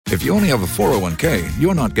If you only have a 401k,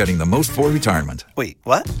 you're not getting the most for retirement. Wait,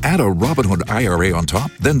 what? Add a Robinhood IRA on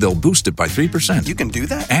top, then they'll boost it by 3%. You can do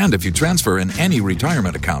that? And if you transfer in any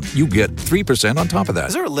retirement account, you get 3% on top of that.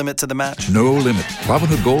 Is there a limit to the match? No limit.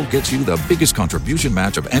 Robinhood Gold gets you the biggest contribution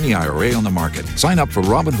match of any IRA on the market. Sign up for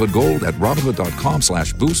Robinhood Gold at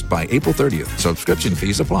Robinhood.com/boost by April 30th. Subscription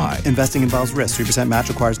fees apply. Investing involves risk. 3% match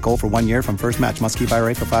requires gold for 1 year from first match. Must keep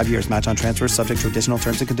IRA for 5 years. Match on transfers subject to additional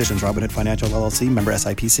terms and conditions. Robinhood Financial LLC, member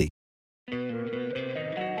SIPC.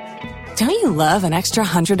 Don't you love an extra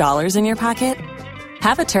 $100 in your pocket?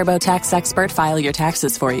 Have a TurboTax expert file your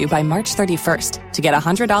taxes for you by March 31st to get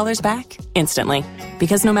 $100 back instantly.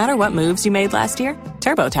 Because no matter what moves you made last year,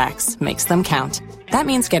 TurboTax makes them count. That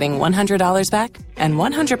means getting $100 back and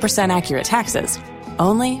 100% accurate taxes,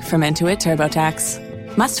 only from Intuit TurboTax.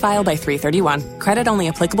 Must file by 3/31. Credit only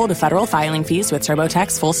applicable to federal filing fees with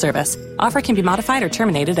TurboTax full service. Offer can be modified or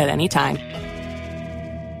terminated at any time.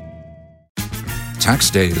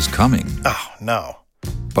 Tax day is coming. Oh, no.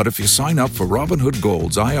 But if you sign up for Robinhood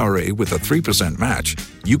Gold's IRA with a 3% match,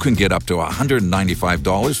 you can get up to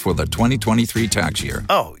 $195 for the 2023 tax year.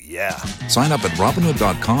 Oh, yeah. Sign up at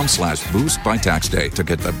Robinhood.com/boost by tax day to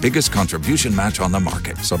get the biggest contribution match on the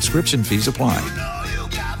market. Subscription fees apply.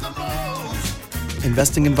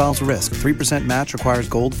 Investing involves risk. 3% match requires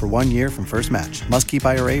gold for 1 year from first match. Must keep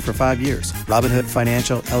IRA for 5 years. Robinhood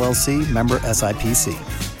Financial LLC, member SIPC.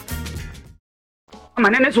 My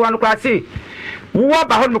name is one classy. What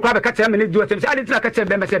about home club? Catch them and do it. I didn't catch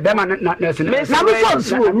them. I said, Bema, not nursing.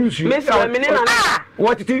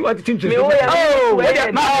 What did you think? Oh,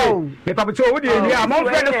 the Papa told you, I'm more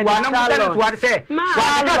friends one. I'm what I say.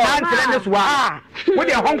 What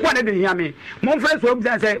your home one of the yummy. More friends will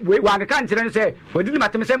say, we want the country and say, what did my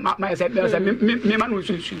say, myself, me man was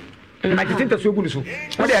I think that's so good. What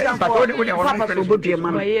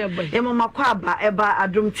Makwaba eba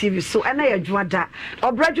Adum TV so and I adwada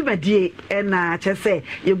obrajuma die na che say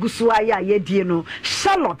yegusu aya ye die no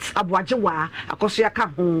Charlotte Aboajewa akoso yaka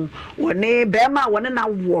ho woni bema woni na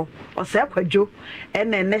wo ose kwadwo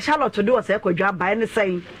ne Charlotte do ose kwadwo abae ne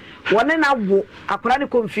sai woni na wo akora ne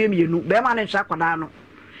konfie mienu bema ne hwa akwada no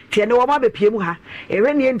tie ne wo ma be piemu ha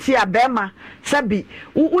ewe ne enti a bema sabi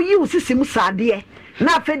uyi usisi mu sade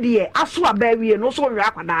na afedie aso abawie no so nwa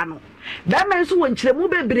akwada no da men so wonkyeremu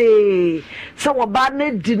bebre se wo ba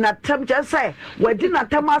na di na tam je se wadi na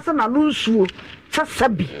tam ase na no nsuo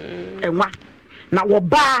sasabi enwa na wo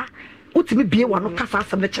ba utimi bie wo no kasa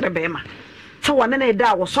asem ne kyere be ma se wone na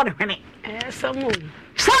eda wo so ne hwene samu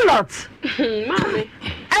Charlotte mami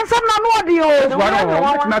ensam na no odi o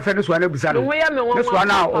what my friend so na busa no so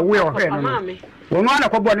na o we o he no wo no na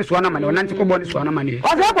kwabo ne so na mane wonante kwabo ne so na mane o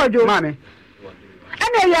se kwajo mami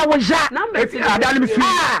ene ya wo ja adani misu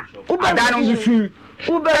adani misu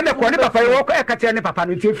ene ko ne papa yo ko e kate ne papa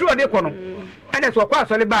no nti firi ode ko no ene so kwa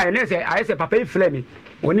so le ba ene se aye se papa yi flame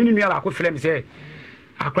woni ni nua ba ko flame se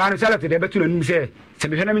akra no Charlotte de betu nanum se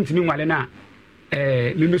me hwe na mi ntimi nwale na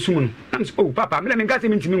me mesum no nam se oh papa me na me ngase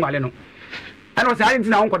mi ntimi nwale no ene se aye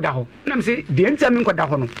ntina won koda ho nam se de ntia mi nkoda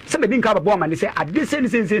ho no se me din ka babo ma ne se ade se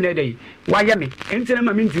ne na dey wa ye me ntina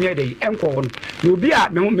ma mi ntimi e dey enko ho no obi a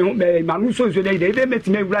me manu so dey be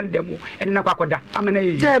metime awura ndem ene na kwakoda amana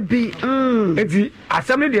yi dabi eti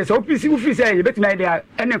asem de se ofisi se ye betima dey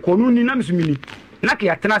ene konu ni na msumini na ke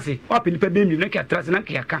atena se opi nipa be mi na ke atena se na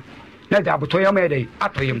ke aka na da aboto ya ma dey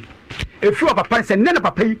atoyem efi o papa se ne na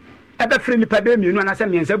papa yi ebe firi nipa be mi nu na se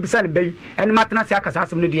miensa busa ne be ene matena se akasa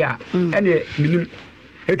asem no dia ene minim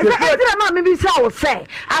eti ma me bi sa wo se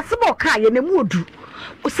asebo ka ye ne mu odu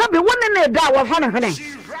sabe wonne na da wo fa ne hwene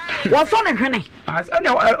wo so ne hwene ene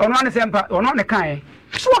ono ane se mpa ono ne kan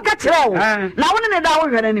so ka kire wo na wonne na da wo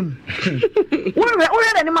hwene nim wo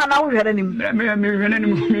hwene nim na wo hwene nim me hwene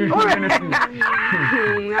nim wo hwene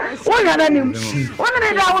nim wonne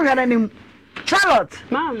na da wo hwene nim Charlotte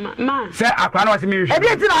ma say akwa na wase me hwene e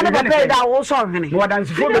bi ti na ne papa da wo so hwene no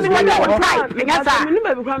dance fo be me ngasa me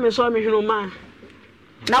ba bi kwa me so me hwene ma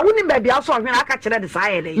na woni ba bia so hwene aka kire de sa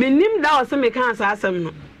ye de me nim da wo se me kan sa asem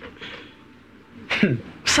no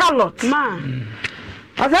Charlotte ma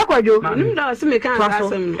asa kwajo nim da wo se me kan sa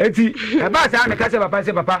asem no eti e ba sa me ka se papa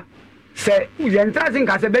se ye ntra sin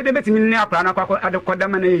ka se be betimi ne akra na kwa adekoda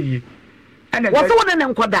ma na yi wose wona ne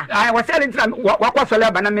nkoda wose ale ntra wakwa sole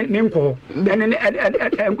aba na me nko ene ne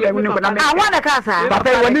nkoda me wana ka sa papa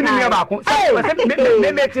woni ni ba ko wose me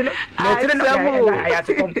meti no ya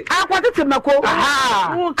se kom akwa tete mako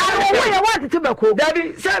aha wo ye wa tete mako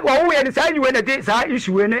daddy say wo ye ni say you we na say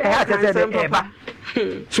issue we na e ha tete e ba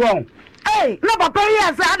so hey no papa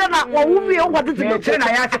ya sa ada na wo wi o tete mako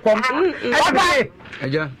na ya se kom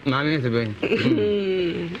Aja, mami se ben.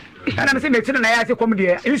 ana me say me tiri na ya se kom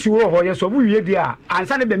de issue ho ye so bu wie dia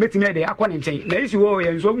ansa ne be metime de akọ ne nchen na issue ho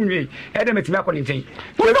ye so bu wie e de metime akọ ne nchen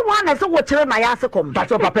wo so wa na se wo tiri na ya se kom but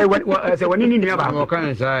papa say woni ni nua ba ko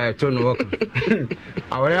kan sa to no work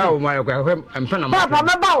awore awo ma ko ampa na papa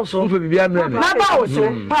me ba wo so mfa bibia mre me me ba wo so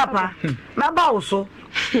papa me ba wo so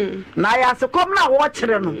na ya se kom na wo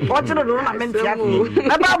tiri no na me ntia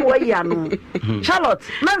me ba wo ya no Charlotte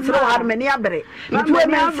men sere ha me ni abere ntu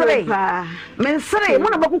men sere mo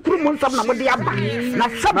na bakukuru mo nsam na mo de aba na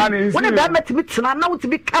sab wo ne ba metimi tena na wo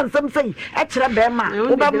tibi kansam sei e kire be ma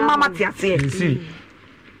wo be mama te ase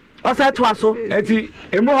o sa to aso eti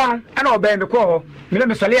emo ha ana obe me ko ho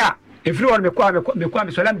me sole a efiri won me ko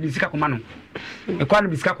me sole me sika koma no me ko na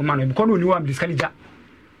me sika koma no me ko no ni wa me sika lija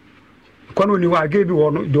kono ni wa gebi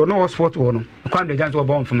wono do no sport wono kwa ndo janso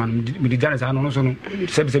bo mfama mi di jana sa no so no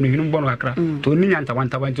se no hinu bono akra to ni nyanta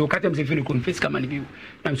wanta wanto ka tem se fini ko face kama ni bi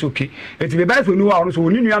na so okay eti be ba so ni wa wono so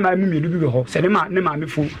ni nua ma mu mi bi be ho se ne ma me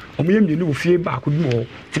fu o mu yemi ni wo fie ba ko bi mo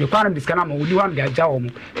ti be kwa na biska na ma wo ni wa me aja wo mo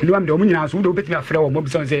ni wa me de o mu nyina so do betimi afre wo mo bi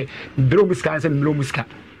so se bro muska se mlo muska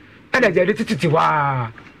ada je de titi wa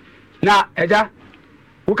na eja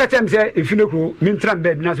wo ka tem se efine kro mi ntram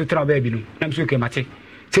bed na so tra bed bi no na so okay mate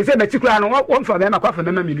sese meti kura no won fa be ma kwa fa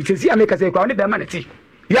mema mi sese ya make say kwa oni be ma neti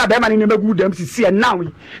ya be ma ni magu dem sisi e now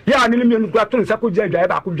ya ni mi kura to nsa ko je dwa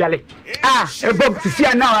ba ko dwale e bob sisi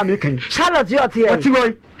e now am kan Charlotte yo te oti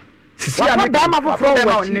boy sisi ya be ma fofo be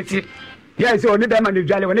ma neti ya se oni be ma ni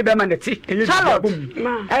dwale oni be ma neti Charlotte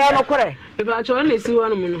e ya no kore e ba cho na si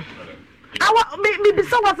wonu mu no awa bi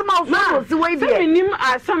so was ma so si we bi se minim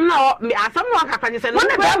asam na aka kwanye se no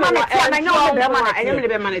be ma neti na nya wo be ma neti enye me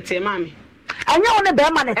be ma neti mami anya one be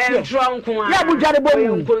ma neti ya bu dware bo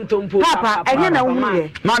mu papa enye na wu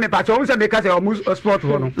ye mami pa so unse me ka se o mu sport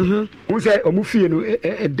ho no unse o mu fie no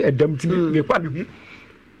edam ti me kwa me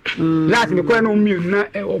hu last me kwa no mi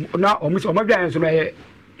na o mu so ma bia enso no ye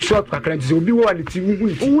short kakra nti obi wo ani ti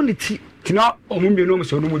hu ni ti tina o mu mi no mo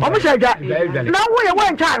so no mu o mu sha dwa na wo ye wo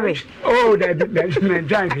ntare oh da me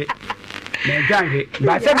drank Menjange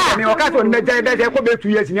ba se me o ka so me jai be ko be 2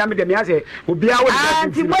 years ni am de me ase obi a wo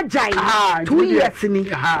anti mo jai 2 years ni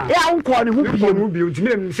ya unko ne hu bi nti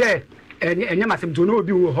me se enye masem to no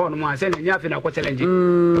obi wo ho no ma se nya afi na ko challenge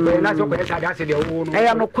ko na so ko ya ta ase de wo no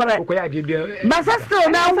ya no kore ko ya de ba se still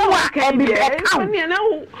na wo aka bi account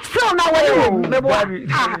still na wo me bo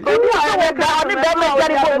wo ka ni be me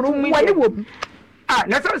jari bo ru wani wo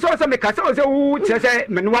na so me ka so wu se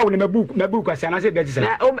me no wa wo ne mabu kwase na se be ji se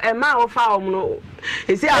na ma wo fa om no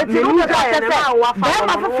esi a me lu ka se ma wo fa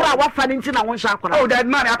ma fofora wo fa ni nti na wo sha akora oh that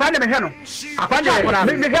man akwa ne me he no akwa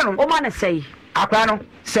ne me he no o ma na sei akwa no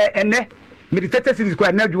se enne me tete series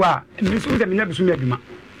kwa na dua me so se me nya bisu me aduma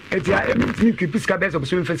eti a me keep ska best of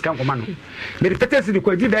so face kan koma no me tete series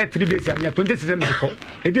kwa di be 3 days am ya 26 me de ko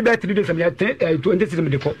edi be 3 days am ya 26 me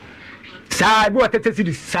de ko sa bi watete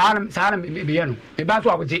series sa me ye no me ba so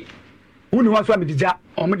awoje woni ho so am dija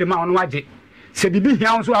o me de ma ono waje se bibi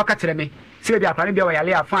hia so aka kire me se bi akwane bia wa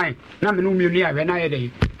yale a fine na me no mi onu awe na ye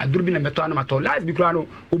dey aduru bi na meto na mato last bi kura no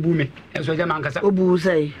obu me enso je man kasa obu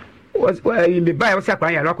sei me ba ya so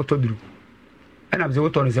akwane yale akoto biru and I'm so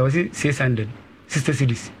to no say 600 sister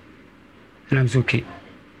series and I'm so okay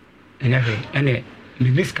and me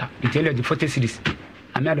biska it tell you the 40 series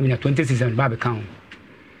I'm at the 20 season ba be count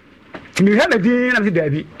me have a din na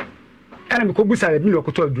David and me ko busa bi lo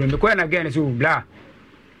koto aduru me ko na again so bla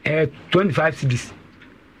 25 cities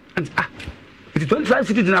and it 25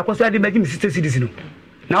 cities na ko so ade be 60 cities no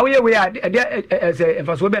na we say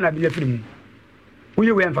emfaso be na bi film we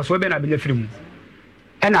emfaso be na bi film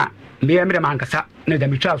ena me ya man kasa na da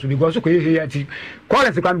mi twa so because ko ye ati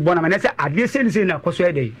quality kan bona na say ade se na ko so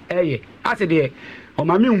ade ase de o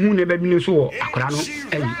ma mi hu ne ba bi so wo akora no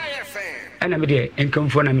ena me de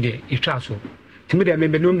enkamfo na me de itwa so timi de me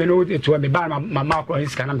no to me ba mama ko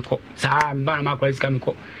iska na me ko sa me ba ma ko iska me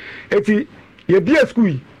ko eti ye bia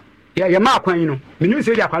school ye ma kwan yi no me ni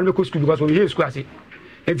se de akwa me ko school because we here school ase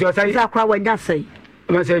eti o say akwa wanya say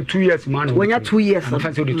I say 2 years man wanya 2 years I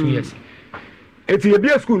fancy the 2 years eti ye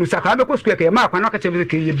bia school no sakwa me ko school ke ye ma kwan na ka che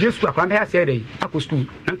ke ye bia school akwa me ha say dey akọ school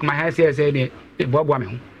na kuma ha say dey bobo me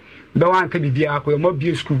ho be wan ka bibia akọ mo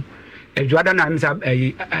bia school ejuada na misa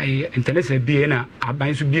international bia na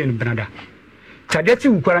aban so bia no Canada tadeti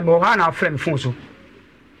ukwara me ho na friend phone so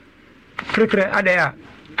krekre adaya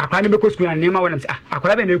akwa ne be ko school na nema wona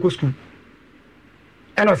akwa be na ko school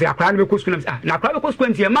eno se akwa ne be ko school na na akwa be ko school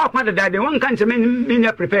ntie ma akwa da wan kan che me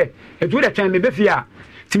nya prepare eju da twan me be fia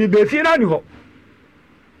ti me be fia na ni ho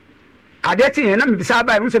adeti na me bisa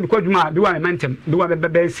ba nse bi ko dwuma bi wa me mantem bi wa be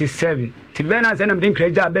 67 ti be na se na me din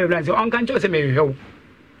kreja be ran se on kan che se me hwew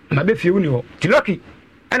ma be fie uni ho ti lucky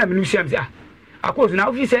ana me no hia me say akoso na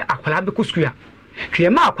ofi say akwala be ko school a hwe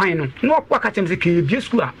ma akwan no na okwa ka tem say ke bie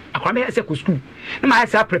school a akwala be say ko school na ma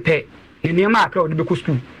say prepare ne ne ma akra o de be ko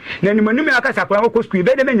school na ni manum aka say akwala ko school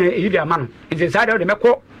be de menya eyi de ama no nti say de me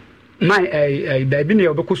ko my ba bi ne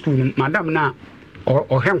o be ko school no madam na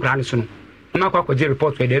o hen kra ne so no na kwa ko je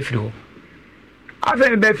report we de free ho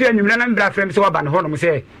afa be fi anyum na mbra frem say wa ba ne ho no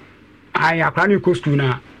say ai akwala ne ko school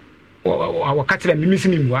na wa ka tire mi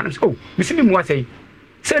misimi mu ana oh misimi mu asai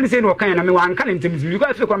send say no kan na me wan kan ntem mi ko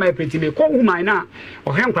afi ko ma print me ko woman na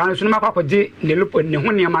o hen kran so no makwa je ne lopo ne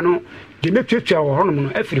ho ne ma no de metwetwa wo ho no no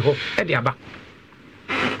afiri ho e de aba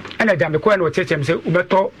ana da me ko na o chechem say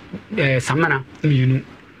ubeto samana miinu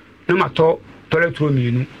na ma to toilet room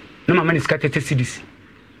miinu na ma maniska tete cedis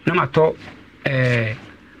na ma to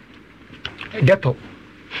deto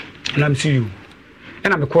na msiu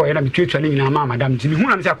ena me ko ena me twetwa ni nyina ma madam ti mi hu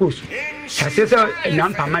na me say akos say na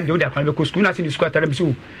mpa man de o da kwa be ko school na say school atare bi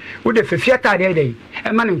so o de fefia tare dey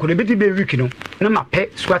e ma ne nko be di be week no na ma pe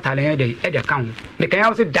school atare dey e de kan ho me kan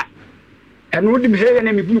ya say da eno di me he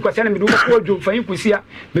na me bu ko say na me do ko ojo fa yin kusia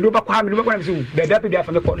me do ba kwa me do ba kwa me so be da pe dia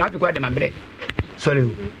fa me ko na fi ko de ma bre sorry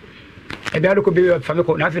e bia do ko be fa me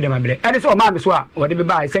ko na fi de ma bre e so ma me so a o de be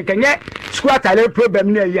ba say kenye school atare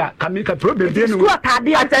problem na ya ka me ka problem dey no school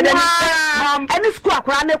atare any school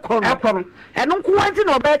akora ne ko no eno nko wanti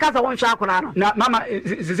na obey ka sa won hwa akora no na mama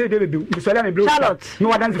se dey be musole me bro Charlotte no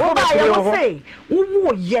wadan for ba ye wo say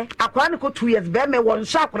wo ye akora ne ko 2 years be me won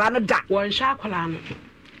hwa akora no da won hwa akora no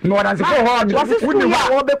no wadan se for ho wo ni wa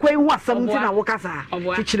wo be ko ihu asam ti na wo kasa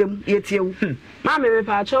tikirem ye tiewu ma me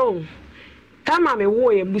pa cho kama me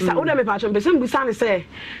wo ye busa wo de me pa cho be se busa ne say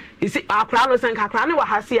isi akora no sen ka akora ne wa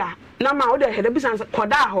hase a na ma wo de he de busa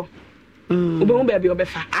koda ho obe hu baabi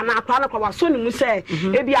obefa ana akra na kwa waso ni mu se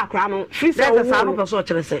ebi akra no free se wo sa no ko so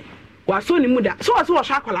kire se waso ni mu da so waso wo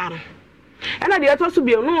hwa akwala no ena de eto so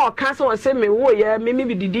bi no o kan se wo se me wo ye me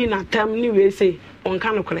bi didi na tam ni we se on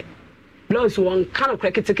kan no kre blows won kan no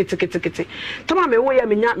kre kete tama me wo ye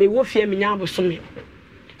me wo fie me nya aboso me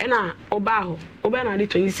ena oba ho oba na de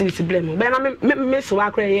 26 blame oba na me so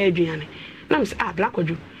akra ye aduane na me se black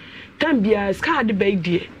oju kan bia ska de bag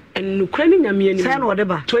die and no cranny nyame ni sen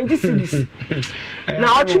whatever 20 cities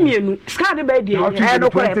na otumienu ska de ba die no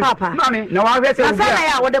ko papa mami na wa hwese na sana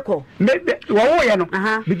ya wode ko wo wo ye no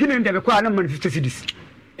beginning de be ko na man 50 cities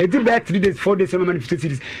e di ba 3 days 4 days man 50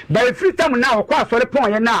 cities by free time na wo ko asole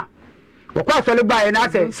pon ye na wo ko asole ba ye na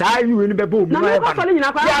say sa yu ni be bo mu na ko asole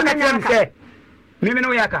nyina kwa na nyaka mimi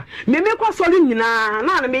no yaka mimi ko asole nyina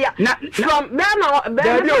na me ya from be na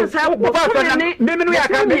say mimi no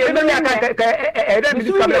yaka e da mi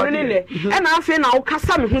discover e na afi na wo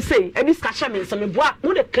kasa me hu sei e bi ska me nsa me boa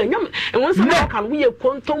wo de kanyam e won sa na kan wo ye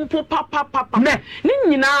kontompo papa ni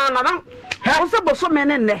nyina na na wo se bo so me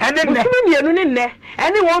ne ne wo mienu ne ne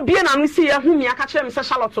ene wo bie na no si ye hu mi aka kire me se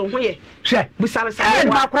Charlotte ho ye hwe busare sa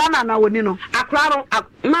akra na woni no akra no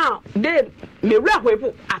na de me wura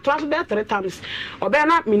hoepo atwa so be 3 times obe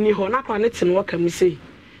na mini ho na kwa ne tin wo kam sei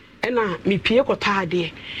ena me pie kota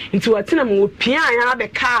ade nti watina mo pie anya be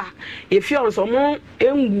ka ye fi on so mo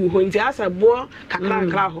engu ho nti asabo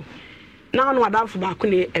kakra ho na no adamfo ba ko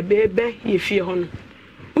ne ebebe ye fie ho no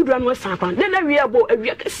udura no san kwan de na wi abo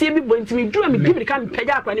awia kase bi bo nti me dura me bi ka me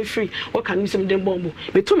pagya akwa ne free wo kan nsem de bombo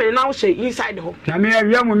me to me na wo she inside ho na me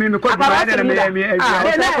awia mu me ko ba de me awia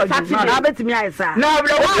na betimi aisa na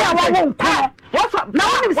awia wo nko what's up na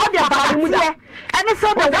woni so dia ba mu da ene so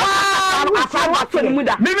de wa ni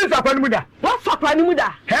muda me so akwa ni muda what's up ni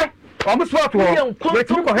muda he o mu sport wo we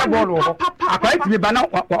timi ko he ball wo akwa itimi ba na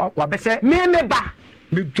wa bese me ba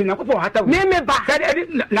me tuna ko hata me ba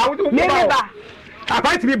na wo me ba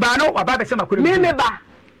akwa itimi ba no wa ba bese makuru me ba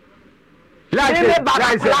la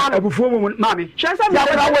abufuo mu mami shesa ya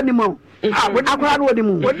wa woni mo akwa no woni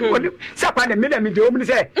mu sakwa de me da me de o mu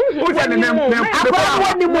se o se me akwa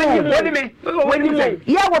woni mu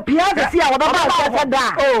ya wo piazza si a wo ba ba da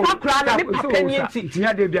akwa na me papa ni enti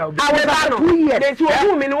tinya de bia o ba 2 years de ti o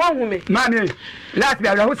hu mi ni won hu mi mami last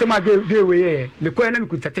bia ho se ma de we ye me ko na me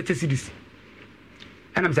ku tete cities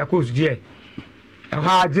ana me sakwa die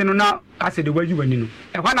ha jinu na ase de waji wani no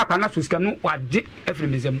ha na kana so skam no waje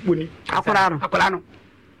efremezem boni akwara no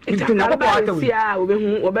nti na ko ata we sia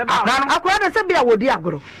obehu ba akwara na se bia wodi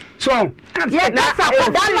agoro so ye na sa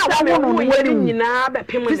ko da na wo no wani nyina be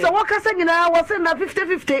pem ne so wo kasa nyina wo se na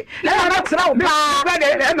 50-50 na tra wo pa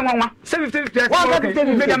de me nwanwa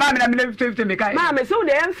 50-50 me da ma me 50-50 me kai ma me so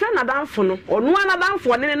de en friend na danfo no onu na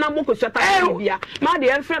danfo ne na boko sweta bia ma de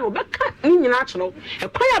en friend obeka ni nyina chero e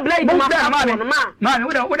kwaya blade ma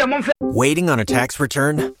Waiting on a tax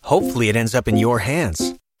return? Hopefully it ends up in your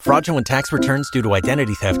hands. Fraudulent tax returns due to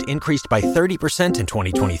identity theft increased by 30% in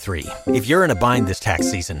 2023. If you're in a bind this tax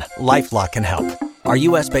season, LifeLock can help. Our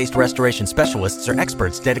U.S.-based restoration specialists are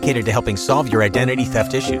experts dedicated to helping solve your identity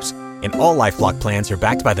theft issues. And all LifeLock plans are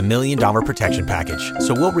backed by the $1 Million Protection Package.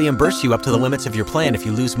 So we'll reimburse you up to the limits of your plan if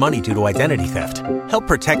you lose money due to identity theft. Help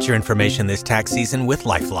protect your information this tax season with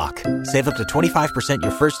LifeLock. Save up to 25%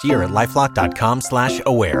 your first year at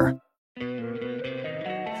LifeLock.com/aware.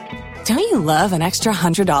 Don't you love an extra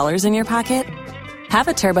 $100 in your pocket? Have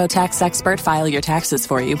a TurboTax expert file your taxes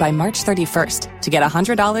for you by March 31st to get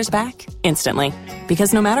 $100 back instantly.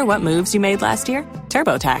 Because no matter what moves you made last year,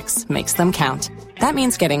 TurboTax makes them count. That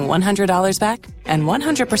means getting $100 back and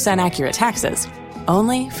 100% accurate taxes,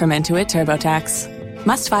 only from Intuit TurboTax.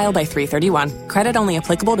 Must file by 3/31. Credit only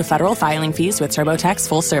applicable to federal filing fees with TurboTax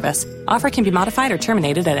full service. Offer can be modified or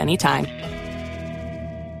terminated at any time.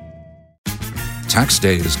 Tax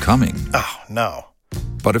day is coming. Oh, no.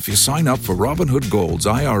 But if you sign up for Robinhood Gold's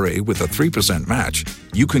IRA with a 3% match,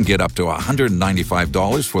 you can get up to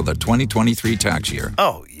 $195 for the 2023 tax year.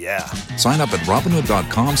 Oh, yeah. Sign up at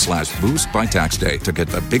Robinhood.com/boost by tax day to get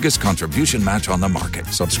the biggest contribution match on the market.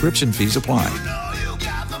 Subscription fees apply.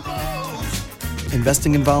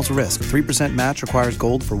 Investing involves risk. 3% match requires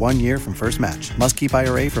gold for 1 year from first match. Must keep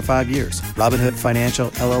IRA for 5 years. Robinhood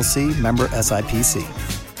Financial, LLC, member SIPC.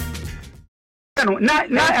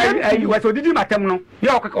 was odidi matem no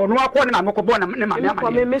ya ono akọ na makobo na ma na ma na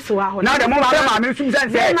de mo ma me sum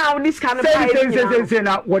sense now this kind of say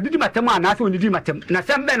na odidi matem ana say odidi matem na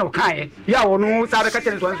sem be no kan ya ono sabe ka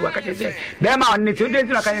tere so ka tere say be ma on ne ti odidi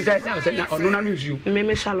na kan say na ono na nusu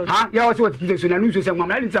me shallow ha ya o say so na nusu say ma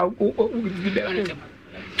na say odidi be na tem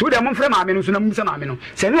to dem mo frɛ ma me no so na mu say ma me no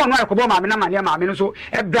say no ono akɔbɔ ma me na ma me no so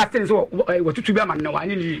e brastin so wotutu be ma no wa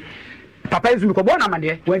ni papa is ko bona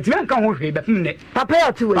mane wenti men kan ho hwe be pemne papa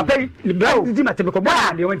ya tu papa ni bra di mate ko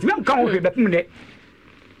bona mane wenti men kan ho hwe be pemne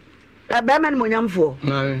ba men mo nyamfo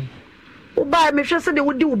wo ba me hwe se de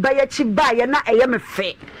wodi wo ba ya chi ba ya na eye me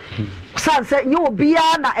fe san se nye obi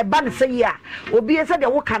ya na e ba ne se ya obi se de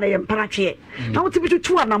wo ka na ye mparache na wo ti bitu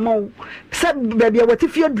tu anamo se ba bia wati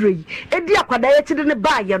fie drei e di akwada ya chi de ne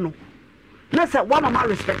ba ya no na se wa mama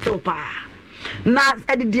respect o pa na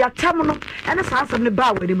e di atam no ene sa asem ne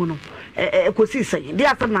ba wa ni mu no kosi sai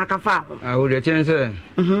dia asem na aka fa ho wo de chen se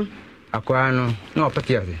akwa no na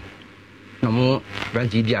opati ase na mo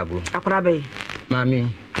branchi di agro akwa be mami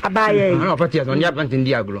abaye na opati ase on ya branchi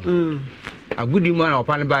di agro agudi mo na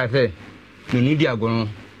opan ba se no ni di agro no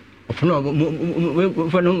ofno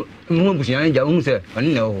mo busia nja un se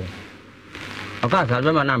oni na ho aka sa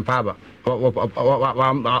be ma na mpa ba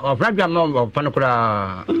wa prabia mo opan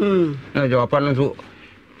kura na jo opan so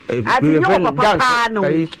I know papa no.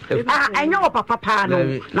 I know papa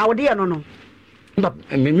no. Na wo de no no.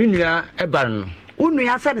 Me nua e bar no.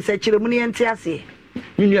 Unua se ne se kire mu ne ente ase.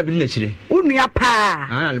 Me nua bi na kire. Unua pa.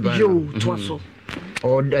 Yo to so.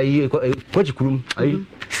 O dai ko chikurum ai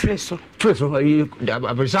Freso ai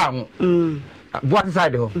abisa mo. Boa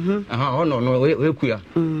side ho. Aha ho no we kuya.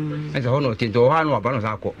 Ese ho no tinto ho anu aba no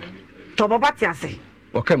sa akọ. To baba ti ase.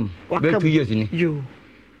 Wakam. Be 2 years ni. Yo.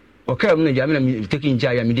 Okay, I'm not taking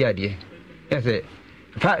charge of media. Yes, if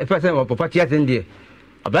I papa ties in there.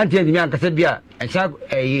 A band in the man Casabia and sharp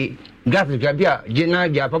a gas Gabia, Jenna,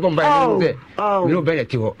 Papa by no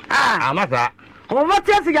benefit. Ah, Massa. What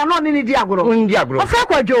else you are not in Diagro? In Diagro. What's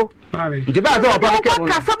Joe? The bad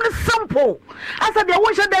simple. I said, they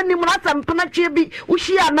wish that any Mulatam Panachi,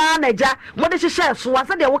 Ushia Nanaja, what is she says? So I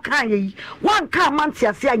said, they were kind. One car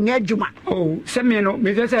Mantia say near Juma. Oh, Semino,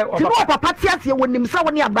 Mrs. Papa Tias, when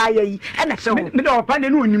himself near by and I saw me no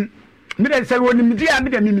Paninu. Middle say when him, he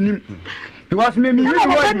was me.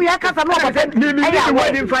 I can't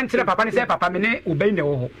me French Papa say Papa Mene, obey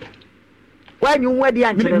the when you were the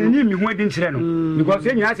answer, me wedding channel because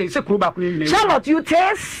then you say it's a crew back. Charlotte, you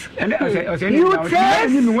taste and you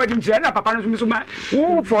taste me wedding channel. Papa knows me.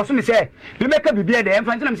 Who force me say, you make a baby there and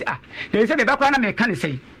find them say, ah, they say the background I can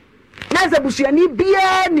say. That's a Busiani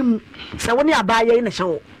Bien, so when you are buying in a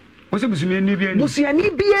show. What's a Busiani Bien?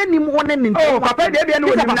 Busiani Bien, one and oh, Papa, they don't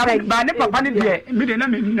know, but Papa,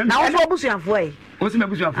 now Busian way. What's my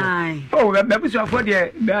bush? Oh, my bush for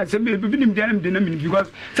the because 70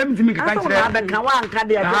 make a country. I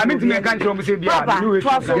mean to make a country of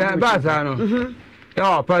Basano.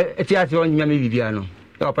 Oh, it's on Yami Viviano.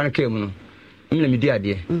 Oh, Panacamo. I'm dear,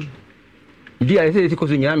 dear. Dear, I say it's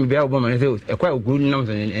because Yami Bell woman is a quite good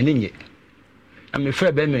number and in it. I'm a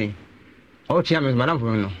fair Benny. Oh, Cham is Madame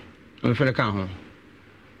Bruno. I'm a friend of home.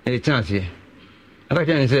 And it's chance here. I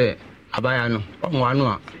can say, Abayano,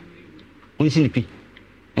 one. Unsinipi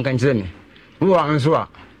nka nkyerɛ me wo answo a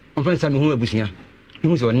ɔmfa nsa me ho abusia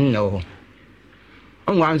you so no.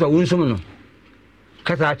 On once a wound,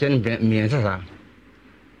 Cassachin, me and Sasa.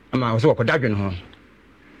 And I was walk a dagger home.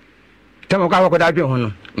 Tell me what I do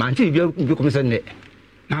on my tea, you come Sunday.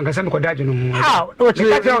 Now, some codagian. How? What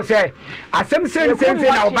you say? I some sense in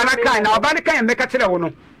our Banaka and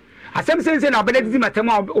Becatero. I some sense in our Benedictimo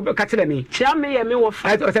Catemi. Tell me a meal of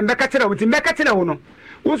Becatero with Becatero.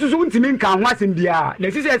 Who's soon to mean can once in the air.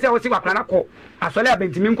 The sister said, was Planako. As well as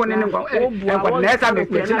Benjamin and what less I make.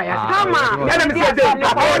 Come on, let me say,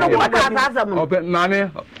 Mammy,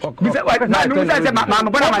 Mamma,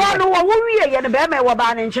 the Bama were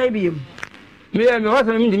banned in Chabium. Me and my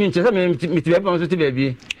husband means to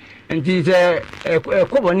baby, and she's a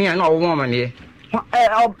company and all woman here.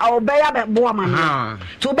 I'll bear a woman.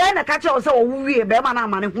 To ban a catcher or so, we a bear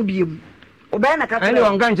man who be you. Obey a catcher.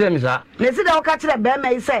 Anyone can tell me, sir. Let's see the catcher bear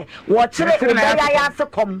may say, what should I ask to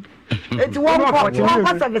come? It's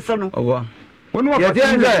one service. When what you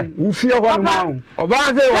feel one now?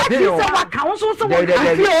 About what council so what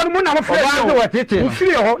you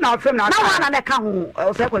feel now from now on account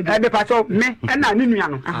and the patrol me and I knew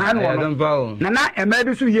Nana and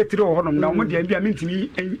maybe so yet to hold on now with the mean to me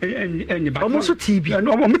and almost TV and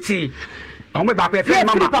almost tea. I'm about to pay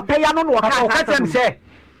on what I say.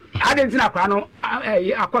 I didn't know Crano,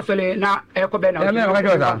 a costly now, Ecobena, and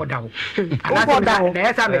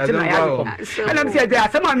I'm saying there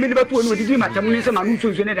are some unbelievable who do much ammunition and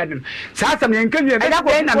who's in it. Some young can you have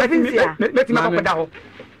let him up a dog.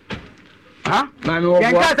 Huh? My lord,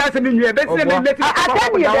 that's a minute. I tell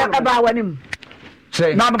you about him.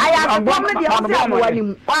 Say, I am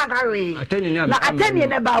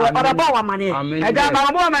about money. I got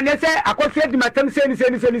my woman, they say, I could say to my tongue, say,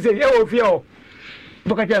 oh, feel.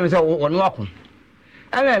 Look at them, one walking.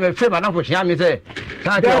 And I'm a friend, enough with Yammy say,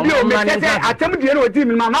 I tell you, you know,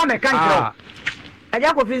 my mamma can't. I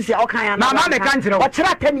don't officially all kind of mamma can't. What's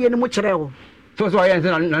that 10 years in Muchero? So I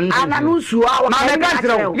answer, and I lose you our mamma.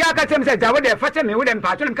 Yakan said, I would have fetched me with them,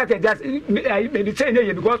 part and cut it just maybe say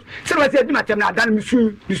because so I said, Madame, done,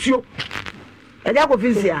 monsieur. I don't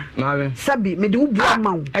officially, Sabi, me do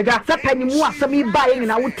one. I got that penny more, some buying in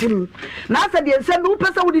our team. Now, said the same no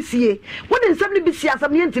person would see. What is somebody be see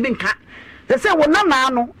some yen to be cut? They say, well,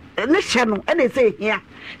 no, and this channel, and they say, yeah.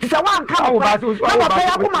 It's a one come about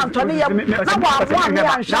Tony.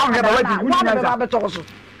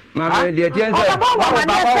 Mamma, dear,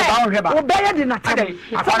 obey it in a day.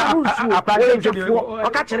 I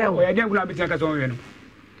catch it. I don't want to be taken on.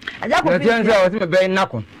 I don't want to be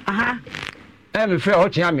knuckle. I'm afraid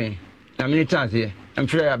of Jamie. How many times here? I'm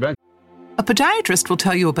sure I A podiatrist will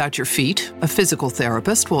tell you about your feet, a physical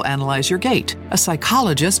therapist will analyze your gait, a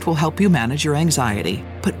psychologist will help you manage your anxiety.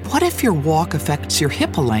 But what if your walk affects your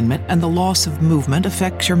hip alignment and the loss of movement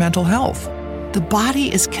affects your mental health? The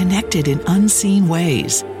body is connected in unseen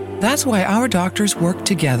ways. That's why our doctors work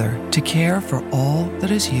together to care for all that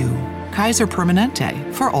is you. Kaiser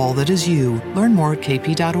Permanente, for all that is you. Learn more at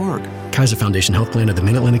kp.org. Kaiser Foundation Health Plan of the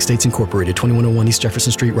Mid-Atlantic States Incorporated, 2101 East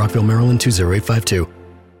Jefferson Street, Rockville, Maryland, 20852.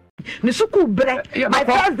 My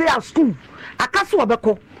first day at school, I can't 2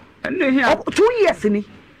 years in it.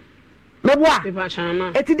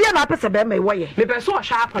 It's the day my person be my way. The person was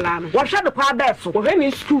sharp alarm. What shall the choir best for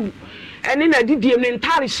any school? And in a DDM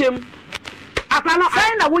entirely shame. I cannot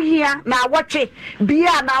find a here now. Watch it. Be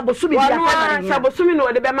a now, but soon Sabosumi know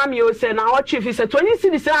the Bammy said, now what if it's a 20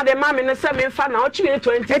 cities and the mammy and 7 fan out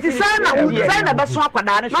 20. It is sign a best swap.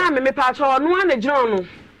 Mammy, Patrol, no one a journal.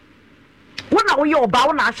 What are you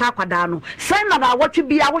about now, Shapadano? Sign about what you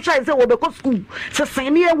be. I wish I said, well, because school. So,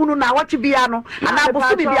 same here, who know what you be, and I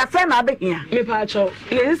will be a son of here. Me, Patrol,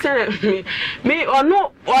 listen, me or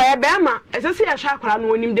no, or a Bama, as I see a Shakran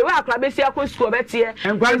when him, they were a Clabesia school, Betty,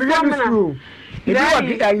 and Grandma. Now,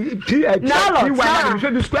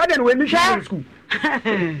 squad and when you share school.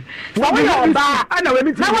 I know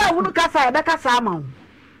when I wouldn't cast a Becca Salmon.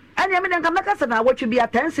 And you mean, I'm what you be a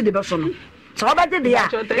 10 city person. So about the dear,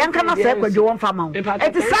 young cannot say what you want from home.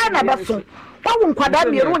 It is sign of us. What won't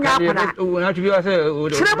quite be a room after that?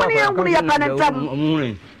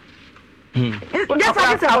 Yes,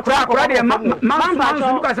 I said, I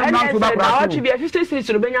want to be a 50 cities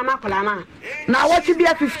to Benjamin. Now, what you be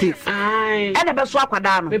a 50? And a best swap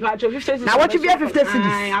down. Now, what you be a 50 cities?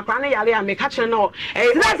 I can't make catch no.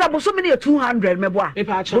 That's so many 200, Mebois.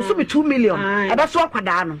 Bosumi 2 million. A best swap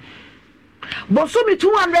down. Bosumi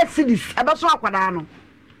 200 cities. A best swap down.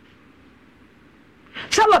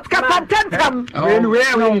 Charlotte Captain Tentam.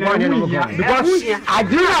 Because I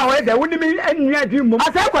do know that wouldn't mean any dream.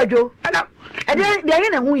 I said, I do. And they're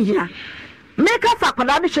in a win here. make us a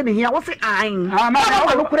condition here. What's it? I'm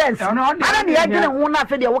not friends. I don't know one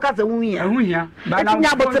after the workers a woman. But I'm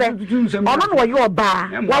not what you are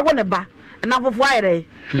bar. What one a bar? Number Friday.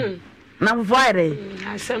 Number Friday.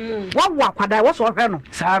 What I was for her.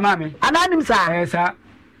 Sir, mammy. And I'm sir.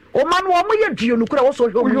 Oh, man, woman, you could also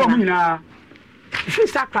go.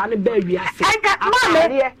 She's a cranny baby. I got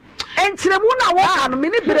money. And Tremuna walk on a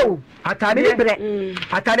minute below. I tell you,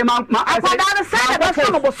 I tell you, my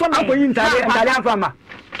son,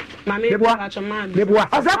 Mammy,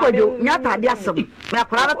 as I do, not a diasum. My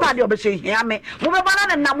father, be saying, Yame, move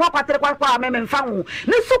on and now walk at the Quaquam and found.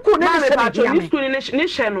 Nisuku, never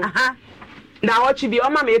now, what should be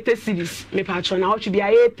on my mate cities, me patron, now should be a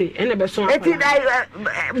 80 and a best one.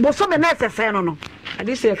 Was some necessary, no. I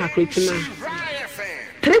did say a calculating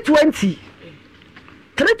 320.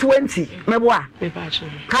 320, me boy.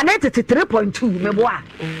 Connected to 3.2, me boy.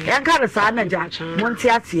 And kind of sad,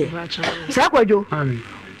 Montiati. Sakwajo.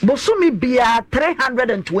 Bosumi be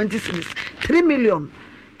 326, 3 million.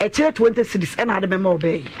 A chair 20 cities, and I remember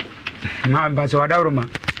obey. Man, but so I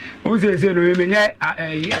who says, you may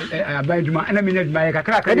a Benjamin, and I mean, by a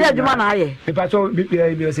crack. I did you man, if I saw me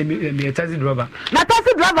a taxi driver. Not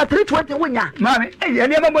taxi driver 320 winner. Mammy, I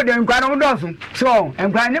never put them crown on Dawson. So,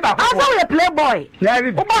 and crying about a playboy. What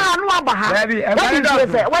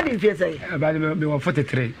did you say? About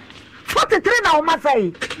 43. 43 now, must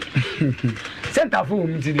say. Santa for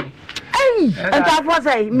me to do. Hey, and that was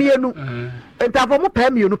a me, and that for pay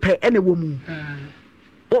me, you pay any woman.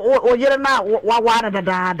 Oh, you're now one of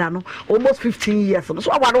the almost 15 years.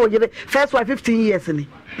 So I want to first 15 years in it.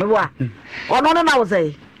 What? Oh, no, I was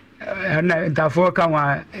say. And that for come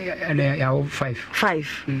and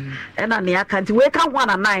 5. And I can't wake up 1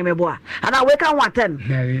 and 9, my boy. And I wake up 110.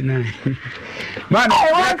 Very nice. Man,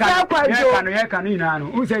 I can't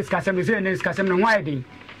who says Cassam is Cassam Whiting.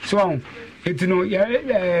 So it's no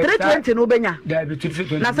 320 no benya. There be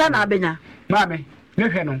 220. Nasana benya. Mammy,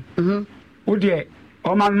 no, oh dear.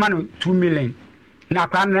 O man 2 million. Na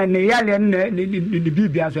kwan na yale na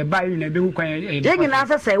bibia so buy na be hu kwan e. Ye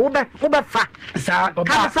nyina say wo be fa. Sa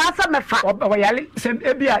oba. Sa me fa. O yale sem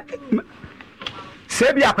ebia.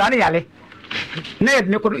 Se bia kwan yale. Na ye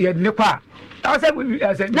ne kwa. I say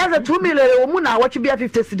na 2 million o mu na watch bia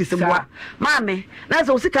 50 cedis mwa. Maame, na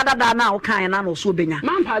say o sika dada na o kan na no so benya.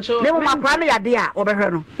 Ma mpacho. Ne mo makwan yade a obehwe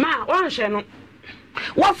no. Ma won hwe no.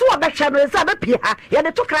 What's what that channel is a pia? Ya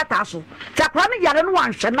the two cratasso. Takrani Yaran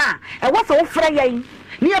one shana, and what's all fraying?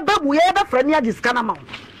 Near Babu, ever friend near this canamount.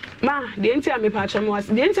 Ma, the entire me patron was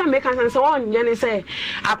the entire make and so on. Jenny say,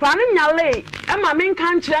 a planning yale, and my main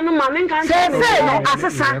country and my main country say, no, as a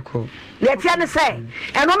sack. Let's Yanni say,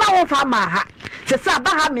 and on my own farm, to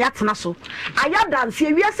Sabaha me at Nasso. I am done,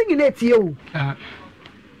 see, we are singing it to you.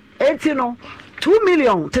 2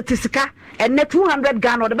 million to Tisica. And net 200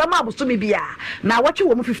 Ghana or the Bama was to me be now what you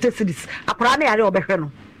want 50 cities. A prane area of Beheno.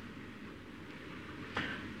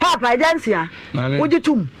 Papa, I dance here. Would you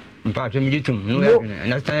too? Papa, you too. No,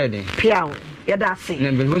 understand. Piao, you're dancing.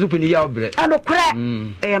 And was open the outbreak. And no crack.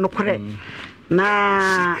 And no crack.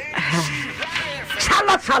 Nah.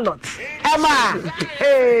 Salad. Emma,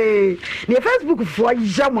 hey, near Facebook for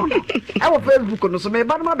Jama. Our Facebook on so me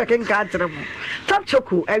but my back in country. Top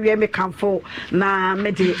choco, every me come for na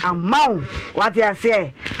medi amount. What I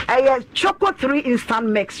say? I choco 3 instant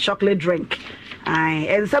mix chocolate drink. Aye,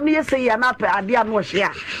 and some years say you're not a dear no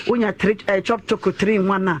share. When you chop choco 3 in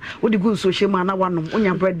 1 now, would the good social man one when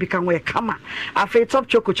your bread become where come. I feel top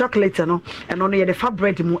chocolate no, and only the fat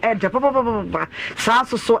bread mu add the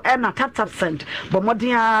so and a tap cent. But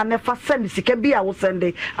Modia never send the Sikabi, I will send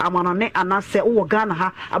it. I'm on it and I say, oh,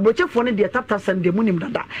 Ghana, I brought you for the tap cent the munim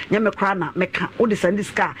dada. Yamakrana, make all the send this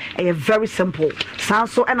car. A very simple.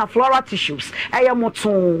 So and a floral tissues. I am what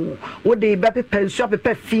would the baby pen shop a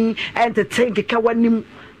pet fee and to take Kawanim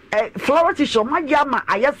flower tissue, my yama,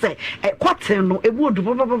 I say, a cotton, a wood,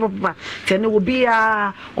 then it will be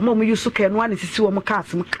a moment you suck and one is to a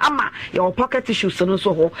macasm, kama, your pocket tissues and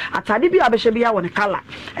so at Tadibia Beshabia on a color,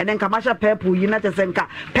 and then Kamasha Pepu, United Zenka,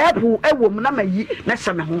 Pepu, a woman,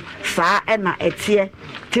 Nasamaho, Sa and a tear.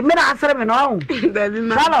 Timina answer me no,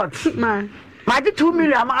 salad, man. I did 2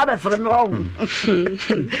 million other from home.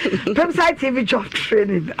 Pemside TV job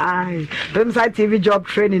training. Aye. Pemside TV job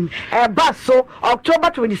training. Bus so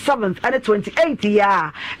October 27th and the 28th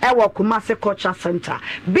year. Our Kumasi Culture Center.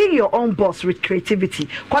 Be your own boss with creativity.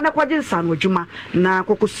 Kwana kwaji san wajuma na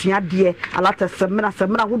kokusia die alata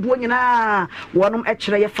semina would na wanum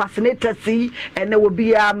echere fascinated see and there will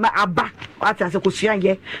be a aba what as a kusia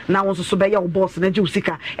ye now also so be your boss na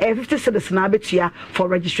jusika 50 cedis na betia for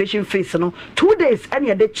registration fees no 2 days and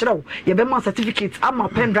you de chrow you be my certificate I'm a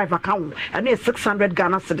pen drive account and it's 600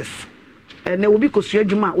 Ghana cedis and there will be kosua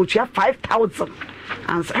juma which you have 5,000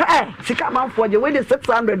 and say sika man for you with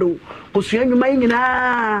 600 o kosua juma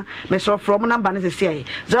nyina me so from number ne say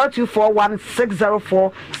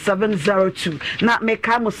 0241604702 na me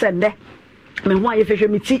ka mo send me ho aye fehwe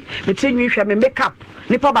me ti nwi hwe me makeup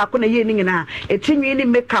nipa ba ko na ye ni nyina eti nwi ni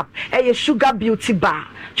makeup sugar beauty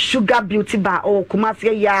bar oh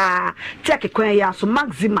Kumasi ya check kwen ya so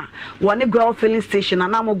maxima one girl filling station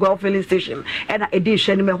and am girl filling station and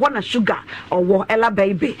edition me na sugar or ella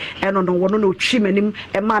baby and no no twi manim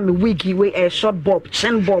e ma me wigi we a short bob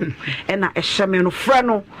chin bob and a shame no frɛ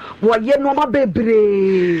no wo ye no ma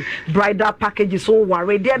bebre bridal packages so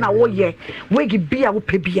worry there na wo ye wigi bia wo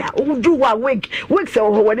pebia wo do wa wig se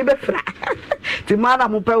ho wani be fra ti mana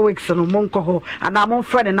mo pe wigs no monko ho and am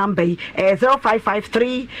friend the number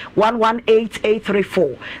 0553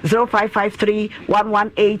 118834 0553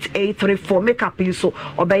 118834 makeup so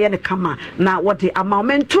obeye ne kama na what the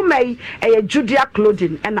amount to me Judia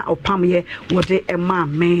clothing and na opam ye what the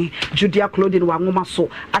me Judia clothing wa ngoma so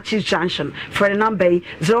Achis Junction for the number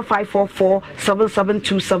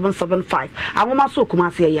 0544772775 angoma so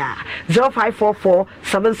Kumasi ya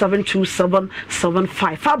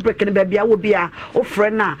 0544772775 fabric ne baby wo bia o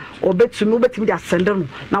friend na obetumi dia send no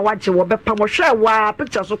na waje wo bepa mo hwe wa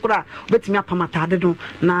picture so kura obetumi apamatade no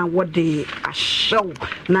na what the show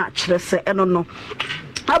na kire se eno no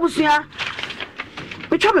abusia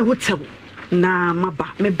betwa me hotel na maba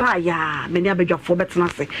me ba ya me ni abedwafo betena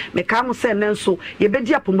se me ka mo se nenso ye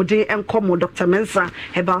bedi apomuden enkomo Dr. Mensa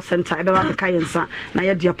Herbal Center e be ba ka yensa na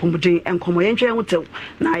ye di apomuden enkomo ye ntwe hotel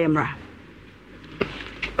na ayemra.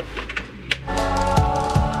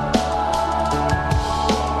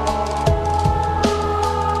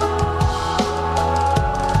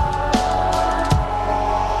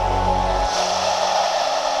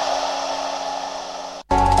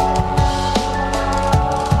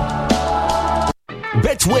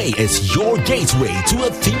 Betway is your gateway to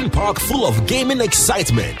a theme park full of gaming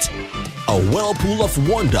excitement. A whirlpool of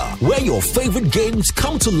wonder where your favorite games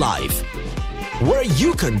come to life. Where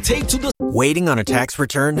you can take to the... Waiting on a tax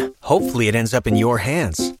return? Hopefully it ends up in your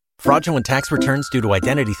hands. Fraudulent tax returns due to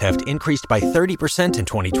identity theft increased by 30% in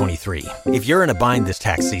 2023. If you're in a bind this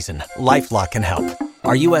tax season, LifeLock can help.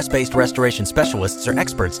 Our U.S.-based restoration specialists are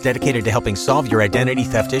experts dedicated to helping solve your identity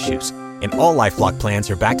theft issues. And all LifeLock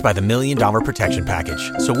plans are backed by the $1 Million Protection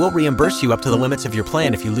Package. So we'll reimburse you up to the limits of your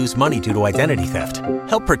plan if you lose money due to identity theft.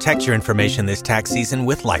 Help protect your information this tax season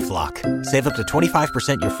with LifeLock. Save up to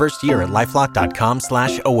 25% your first year at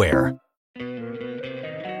LifeLock.com/aware.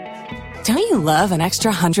 Don't you love an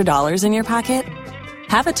extra $100 in your pocket?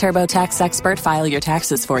 Have a TurboTax expert file your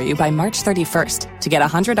taxes for you by March 31st to get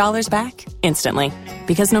 $100 back instantly.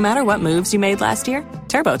 Because no matter what moves you made last year,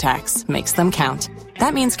 TurboTax makes them count.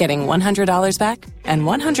 That means getting $100 back and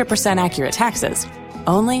 100% accurate taxes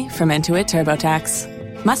only from Intuit TurboTax.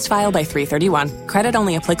 Must file by 3/31. Credit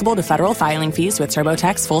only applicable to federal filing fees with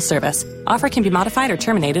TurboTax full service. Offer can be modified or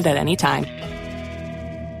terminated at any time.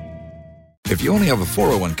 If you only have a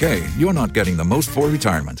 401k, you're not getting the most for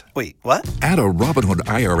retirement. Wait, what? Add a Robinhood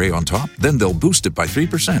IRA on top, then they'll boost it by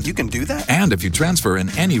 3%. You can do that? And if you transfer in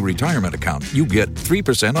any retirement account, you get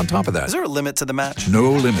 3% on top of that. Is there a limit to the match?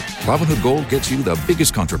 No limit. Robinhood Gold gets you the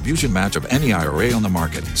biggest contribution match of any IRA on the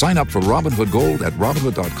market. Sign up for Robinhood Gold at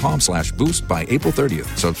Robinhood.com/boost by April 30th.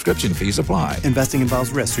 Subscription fees apply. Investing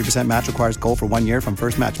involves risk. 3% match requires gold for 1 year from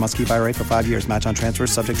first match. Must keep IRA for 5 years. Match on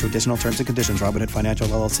transfers subject to additional terms and conditions. Robinhood Financial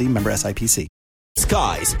LLC, member SIPC.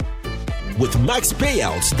 Skies with max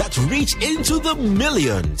payouts that reach into the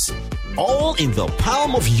millions. All in the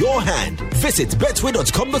palm of your hand. Visit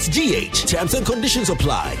betway.com.gh. Terms and conditions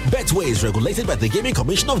apply. Betway is regulated by the Gaming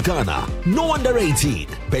Commission of Ghana. No under 18.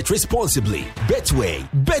 Bet responsibly. Betway.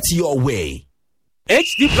 Bet your way.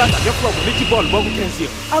 HD Plus àjọpọ̀ méjì bọ́ọ̀lù bọ́ọ̀lù kẹ́ńsì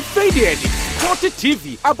àfẹ́dẹ̀ ẹ̀dì Sport TV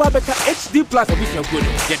ababẹ́ka HD Plus àbísàn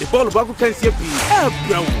gbọ́dọ̀ yẹ̀dẹ̀ bọ́ọ̀lù bọ́ọ̀lù kẹ́ńsì bí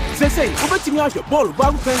ẹ̀ẹ́dẹ̀rún sẹ́sẹ́ yìí wọ́n bẹ ti mi àhwẹ̀ bọ́ọ̀lù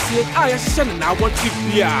bọ́ọ̀lù kẹ́ńsì àyẹ̀ṣiṣẹ́ nínú àwọn TV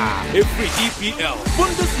every EPL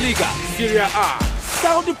Bundesliga Serie A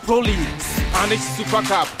Saudi Pro League Spanish Super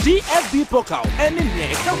Cup DFB Pokal ẹni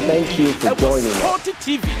nìyẹn ẹ̀ka wọ́n bí ẹ̀wọ̀ Sport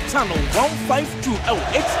TV channel 152 ẹ̀wọ̀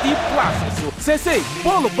HD Plus so sẹ́sẹ́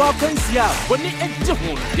bọ́ọ̀lù bọ́ọ̀lù kẹ́ńsì wọ́n ní ẹ̀jẹ̀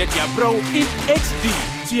hùn yẹ̀dẹ̀ àbúrò in HD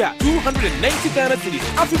Tia 290 Ghana cities.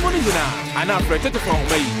 Afi money yuna. And I'm ready to phone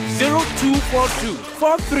me 0242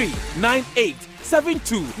 4398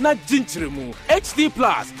 72 na jinchiremu HD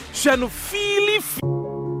Plus. Shanu feely.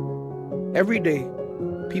 Every day,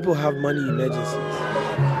 people have money emergencies.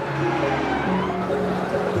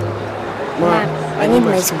 Mom, I need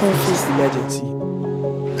my school fees. Emergency.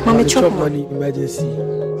 Mommy, chop money, emergency.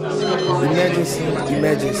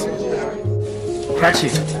 Catch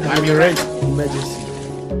it. I'm your rent, emergency.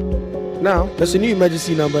 Now, there's a new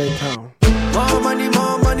emergency number in town. More money,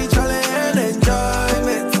 challenge and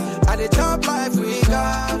enjoyment. At the top life we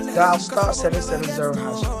got. Dial star 770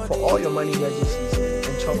 hash for all your money emergencies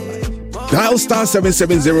and chop life. Dial star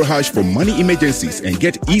 770 hash for money emergencies and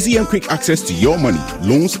get easy and quick access to your money,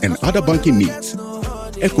 loans, and other banking needs.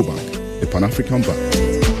 EcoBank, the Pan-African Bank.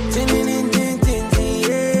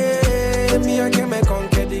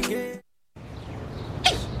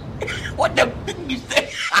 What the big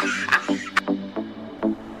mistake?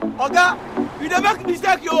 Oga, you don't make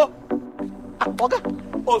mistake, yo. Oga,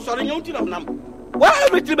 oh sorry, you don't know. Why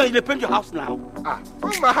everything when you paint your house now?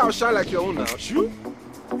 Why my house shine like your own now? Shoot.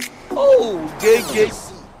 Oh,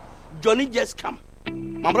 JJC, Johnny just come.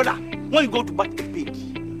 My brother, when you go to buy the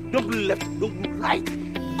paint, don't go left, don't go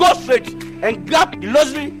right. Go straight and grab the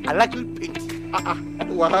luxury and likely paint.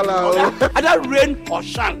 Wahala. Either rain or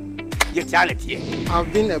shine.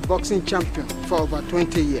 I've been a boxing champion for over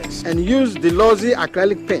 20 years and used the Lozi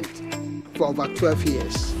acrylic paint for over 12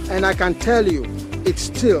 years. And I can tell you, it's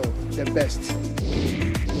still the best.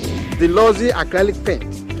 The Lozi acrylic paint.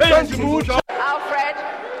 Alfred.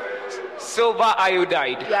 Silver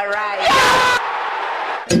iodide. You're right.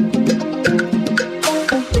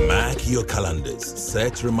 Mark your calendars,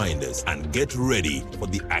 set reminders, and get ready for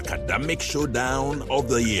the academic showdown of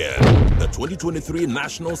the year. The 2023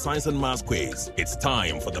 National Science and Maths Quiz. It's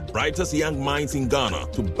time for the brightest young minds in Ghana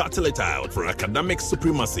to battle it out for academic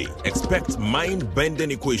supremacy. Expect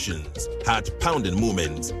mind-bending equations, heart-pounding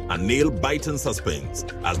moments, and nail-biting suspense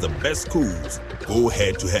as the best schools go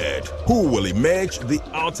head-to-head. Who will emerge the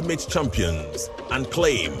ultimate champions and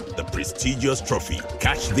claim the prestigious trophy?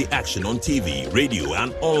 Catch the action on TV, radio,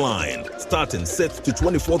 and online starting 6th to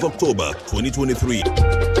 24th October 2023.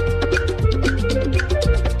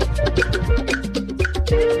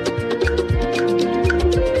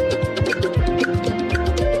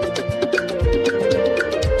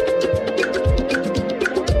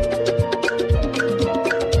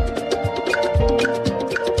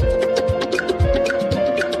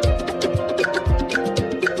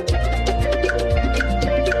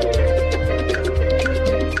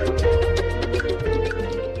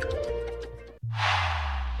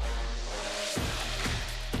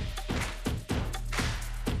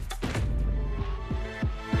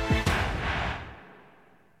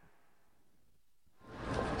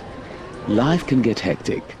 Life can get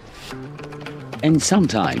hectic, and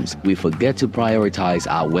sometimes we forget to prioritize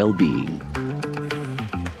our well-being.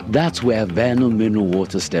 That's where Venom Mineral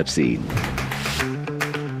Water steps in.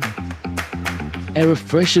 A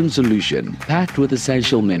refreshing solution packed with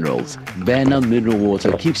essential minerals, Venom Mineral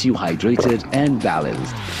Water keeps you hydrated and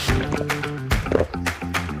balanced.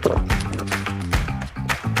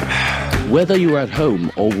 Whether you're at home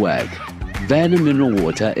or work, Venom Mineral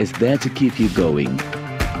Water is there to keep you going.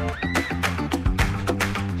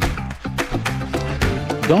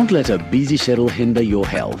 Don't let a busy schedule hinder your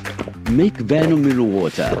health. Make Venom Mineral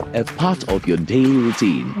Water a part of your daily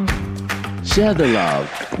routine. Share the love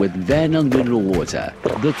with Venom Mineral Water,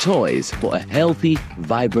 the choice for a healthy,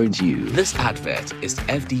 vibrant you. This advert is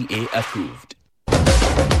FDA approved.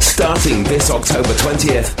 Starting this October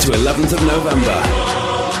 20th to 11th of November,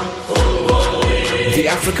 the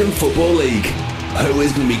African Football League. Who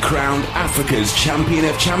is going to be crowned Africa's champion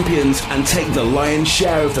of champions and take the lion's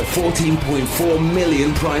share of the 14.4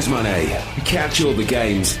 million prize money? Catch all the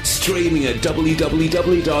games streaming at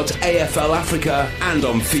www.AFL Africa and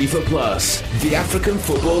on FIFA Plus. The African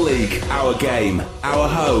Football League, our game, our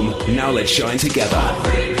home. Now let's shine together.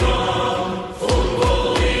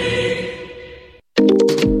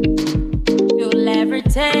 You'll ever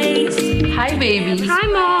taste. Hi, baby. Hi,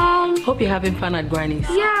 Mom. Hope you're having fun at Granny's.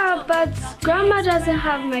 Yeah, but Grandma doesn't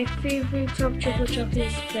have my favorite top chocolate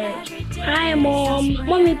spread. Hi, Mom.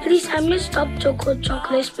 Mommy, please, I missed top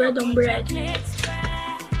chocolate spread on bread.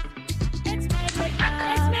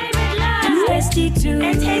 Tasty too.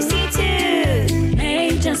 And tasty too.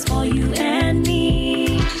 Made just for you and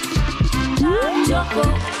me. Choco,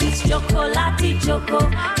 it's chocolate choco.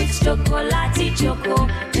 It's chocolate choco.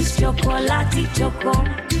 It's chocolate choco.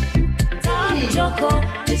 Choco,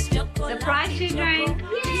 it's chocolate. Surprise children.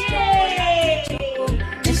 Yay!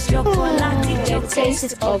 It's chocolate. The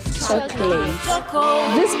taste of chocolate. Choco.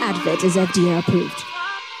 This advert is FDA approved.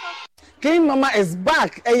 Clean Mama is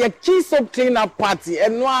back. A key soap cleanup party.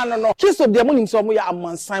 And no. Key soap the morning so ya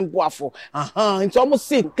a sign boafo. It's almost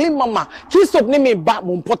see Clean Mama. Key soap name me back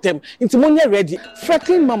mum potem. Into money ready. Fresh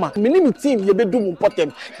Clean Mama. Me name team ye be do mum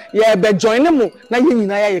potem. Ye be join them na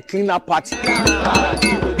ye cleanup party.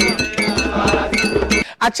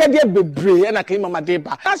 Achede bebre and a Clean Mama day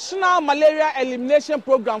back. National Malaria Elimination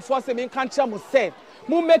Program for se me cancer mo say.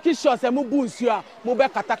 Mu making sure say mu boost you mu be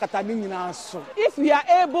kata ni nyina so. If we are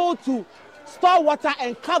able to store water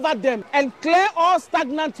and cover them and clear all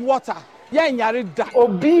stagnant water, yeah nyare da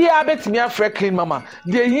obia betimi afre Clean Mama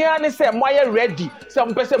de hia ne say mo are ready say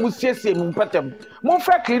mo pese mu siesie mu patem mo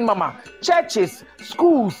frɛ Clean Mama churches,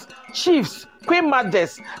 schools, chiefs, queen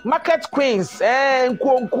mothers, market queens,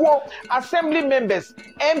 nkonko, assembly members,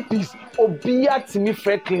 MPs, obia timi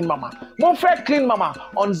frɛ Clean Mama. Mo frɛ Clean Mama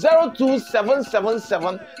on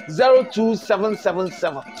 02777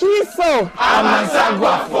 02777. Kiso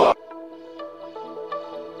Amansagwafo.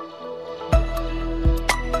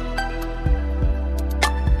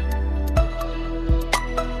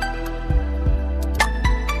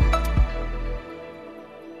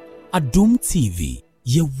 Adum TV,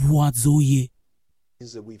 ye wazoye.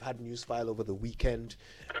 We've had news file over the weekend,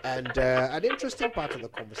 and an interesting part of the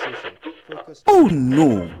conversation. Oh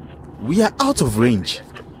no, we are out of range.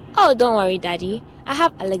 Oh, don't worry, Daddy. I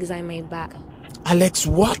have Alexa in my bag. Alex,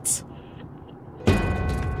 what?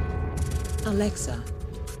 Alexa,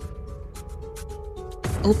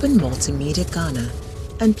 open Multimedia Ghana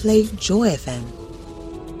and play Joy FM.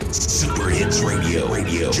 Super Hits Radio,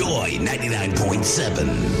 Joy 99.7.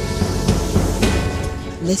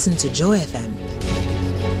 Listen to Joy FM,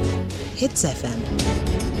 Hits FM,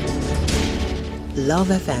 Love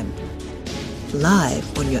FM,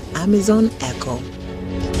 live on your Amazon Echo.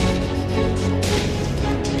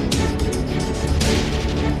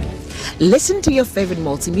 Listen to your favorite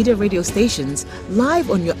multimedia radio stations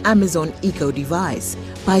live on your Amazon Echo device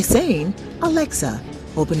by saying, Alexa,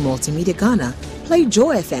 open Multimedia Ghana, play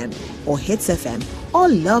Joy FM or Hits FM or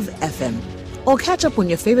Love FM. Or catch up on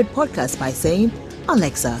your favorite podcast by saying,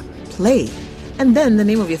 Alexa, play, and then the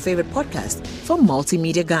name of your favorite podcast from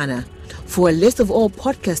Multimedia Ghana. For a list of all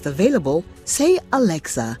podcasts available, say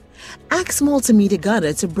Alexa. Ask Multimedia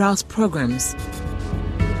Ghana to browse programs.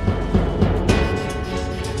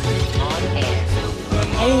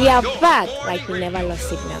 And we are back like we never lost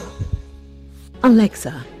signal.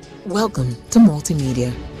 Alexa, welcome to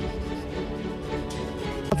Multimedia.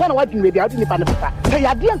 And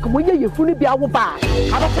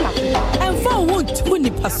for won't win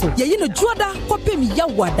the paso. You know, Joda, Copim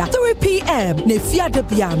Yawada, 3 p.m. Nefia de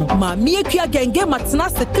piano. Mammy Kiagan game at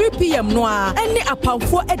 3 p.m. Noir. Any upon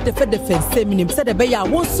 4 at the defense seminim said the Baya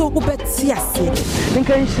won't so bet Siasi.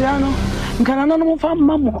 Nkansiano, Nkanano fa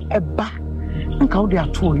mamo eba. Nka wo de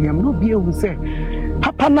ato yam no bia wu se.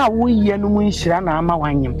 Papa na wo ye no mu nhira na ama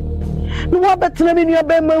wanyem. No wa betena me nua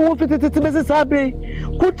be ma wo fitete bese sabe.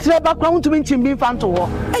 Kutre bakwa ntumi nchimbi fanto ho.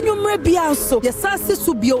 Enyumre bia so yesase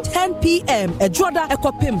subio 10 p.m. Ejoda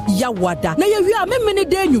ekopem Yawada. Na ye wi a memene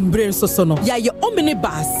de enyumbre nso so no. Ya ye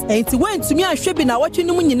omnibus. Enti wentumi ahwe bi na watwe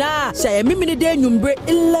no mu nyina. Sha ye memene de enyumbre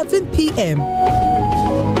 11 p.m.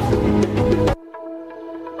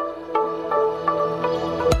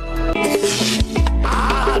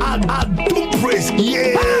 Don't praise,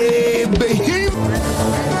 yeah, baby.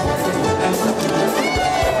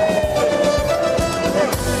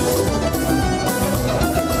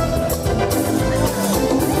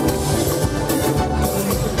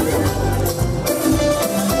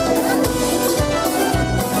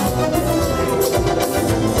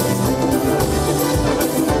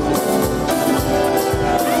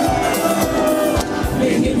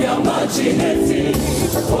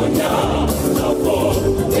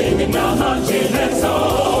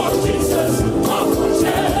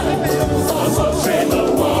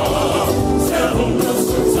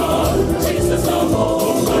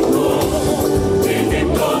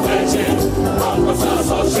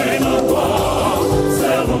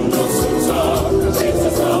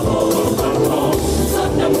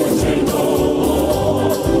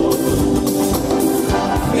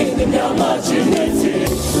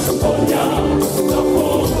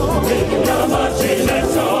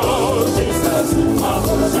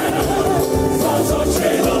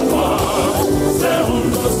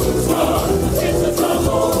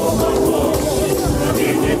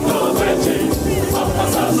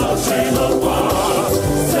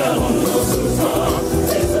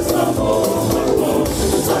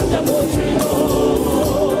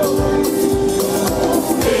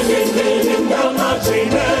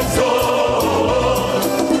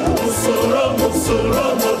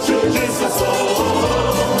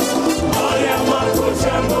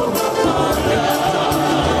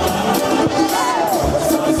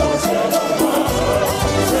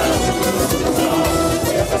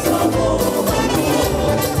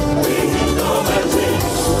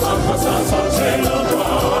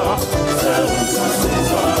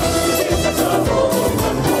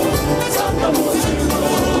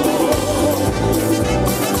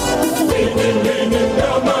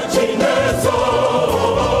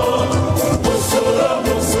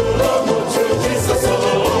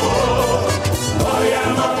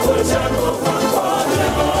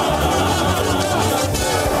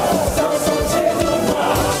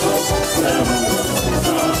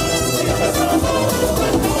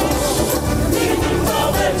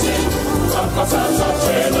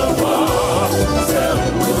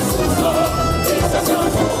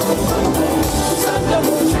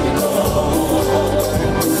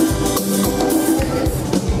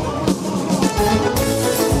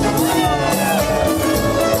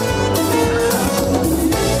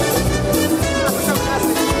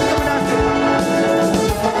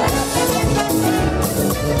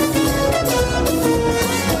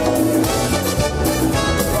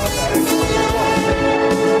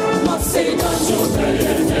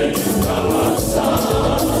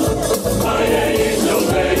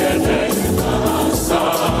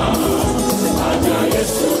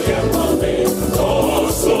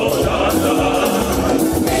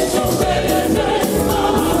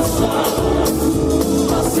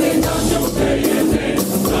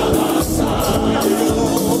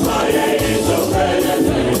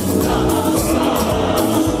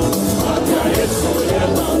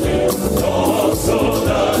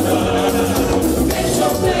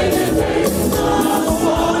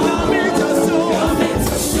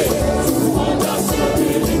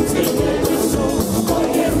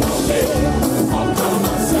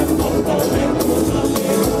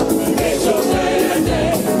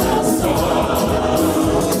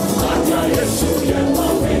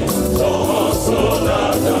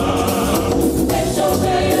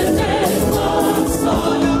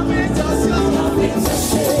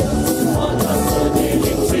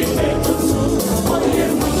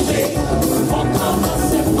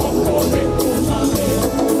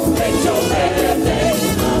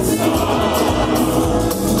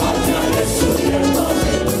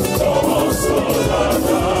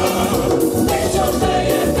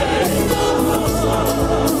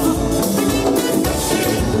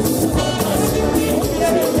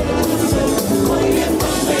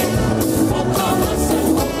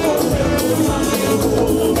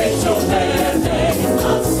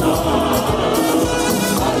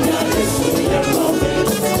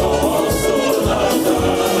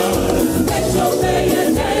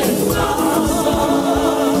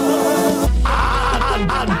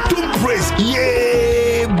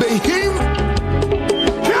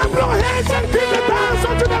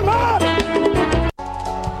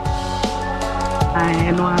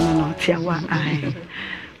 Ai no no tiawa ai.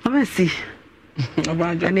 Mama si.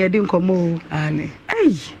 Obajo na edi nkomo ani.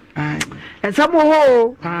 Ai. Ai. Esamo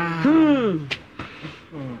ho.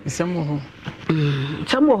 Esamo ho.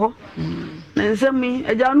 Chamo ho. Na nsami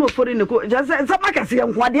eja no ofori ne ko. Ja se nsama kase ye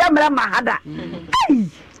nkwade amra ma hada. Ai.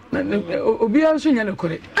 Obi aso nya ne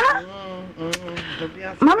kore.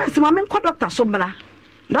 Mama si mama nko doctor so bra.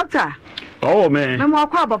 Doctor. Oh man. Me mo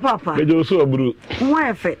akwa papa. Me jo so aburu. Nwa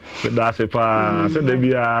efe. Da se pa se da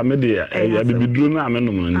bia me de ya bibidru na me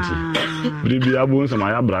no nti. Bibi abu nsama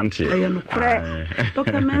ya branche. Ayo no kre.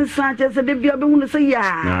 Doctor Mensa je se de bia be hu se ya.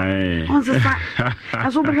 Ai. On se sa.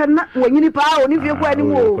 Aso be na wanyini pa oni vie kwa ni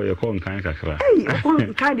mo. Ko ye ko nkan kakra. Ei, ko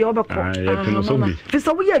nkan de obekọ. Ya pimo so bi. Fi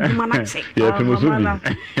so we adwuma na che. Ya pimo so bi.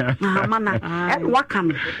 Ah mana. E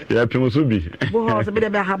wakam. Ya pimo so bi. Bo ho se be de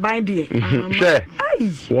be haban de. She.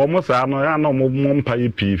 Ai. Wo mo sa no ya no mo mpa ye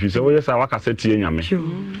pi fi se wo ye sa waka se tie nyame.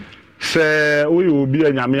 Se wo ye obi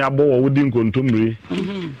anyame abo wo di nkontomri.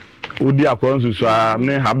 Udi akwansusu a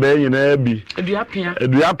ne habe nyina bi.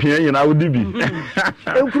 Eduapia nyina udi bi.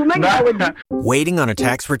 Waiting on a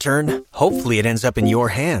tax return? Hopefully it ends up in your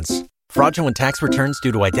hands. Fraudulent tax returns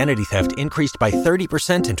due to identity theft increased by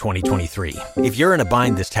 30% in 2023. If you're in a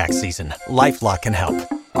bind this tax season, LifeLock can help.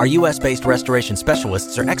 Our U.S.-based restoration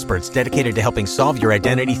specialists are experts dedicated to helping solve your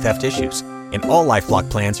identity theft issues. And all LifeLock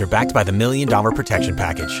plans are backed by the $1 Million Protection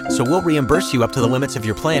Package. So we'll reimburse you up to the limits of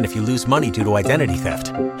your plan if you lose money due to identity theft.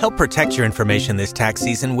 Help protect your information this tax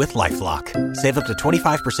season with LifeLock. Save up to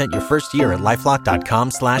 25% your first year at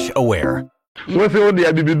LifeLock.com/aware. What's all the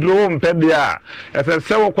Abibidro Pedia? As a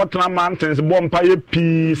several quarter mountains, Bompire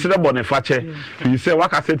P. Sida Boniface. You say,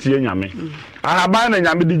 what I said to Yami. I have been a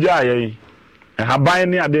Yamidijay. I have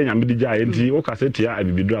been near the Yamidijay, and the Okasetia, I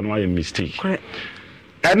be done a mistake.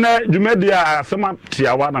 And you made the some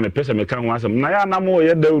Tiawan and a person can once. Naya Namo,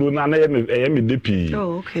 Yedu, and I am a DP.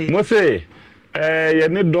 Oh, okay. Must say, you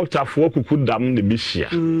need doctor for who could damn the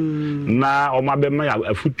Bishia. Now, or my bema,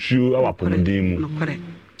 a foot you or upon the demo.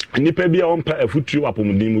 Nipa bia ompa afutuo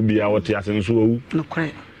apomuden bia wote ase nso awu no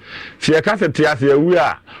kre se ya kase te ase awu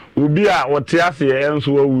a obi a wote ase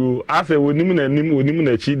enso awu ase wonim na nim wonim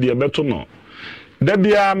na chi de beto no da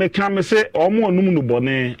bia me kan me se omo onum no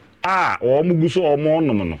bone a omo guso omo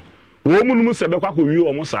onum no wo munum se bekwa ko wi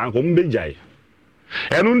omo san ko mbejai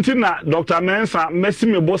enu nti na Dr. Mensa mesi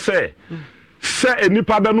me bo se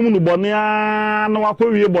enipa benum no bone a na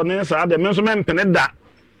wakọ wi bone sa de me so me mpene da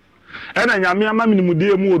ena nyame ama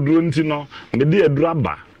minimudie mu oduro nti no me de aduro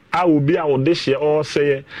aba a obi a wode hye o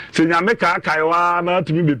seye se nyame ka kaiwa na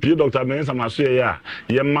tumi bepie Dr. Mensa maso ya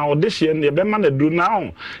ye ma wode hye ne be ma na aduro na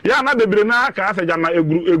ho ya na bebre na aka se jama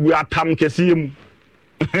egu atam kesiye mu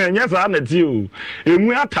nya sa na ti o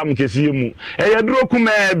emu atam kesiye mu e ye duro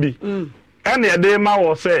kuma bi ene ye de ma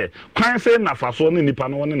wo se kwan se na faso ne nipa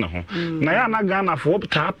no woni ne ho na ya na ga na fo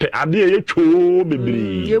tape ade ye twoo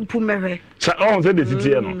bebri ye mpu mehwe sa on se de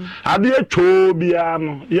titie no ade ye twoo bia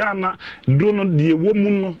no ya na do no de wo mu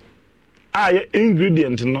no a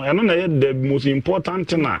ingredient no eno na ye the most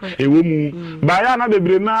important na e wo mu ba ya na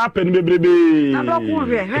bebre na pen bebrebe na do ko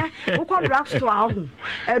hwe wo ko drugstore ho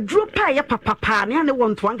e dro pa ye papa na ne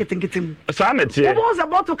won to anketenketem sa na tie wo ze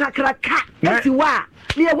bottle kakraka esi wa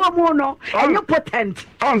ni e wo mu no e potent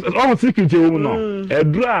on secret e wo mu no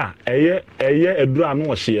edura eye edura no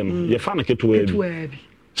wo hye no ye fa na keto bi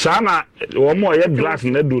sana omo ye glass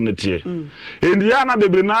na do ne tie endi ya na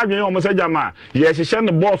bebre na adwen omo se jama ye hye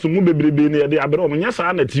ne boss mu bebrebe ne de abere omo nya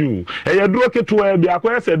sa na tiu eye duro keto bi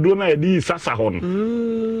akwa se duro na ye di sasa ho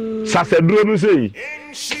no sasa duro no sei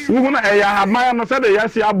wo na eye haman no se de ya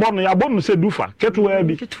si abo no se dufa keto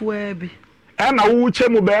bi ena wo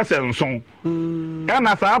chemu be se nson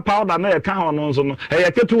ena sa powder na ye ka ho no nso no eye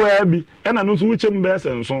keto bi ena no so wo chemu be se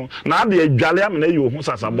nson na ade adwale am na ye ho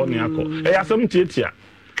sasa bo ne akọ eye asem tietia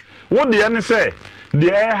wo de ene se de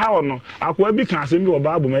ha no akwa bi kan asem bi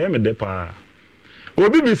oba me ye me de pa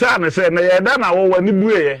obi bi sa ne se na ye da na wo wani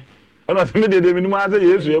bueye ona se me de minimu ase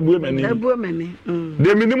Yesu ebue mani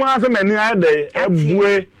de minimu ase mani ade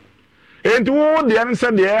ebue enti wo de ene se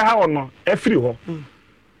de ha no efiri ho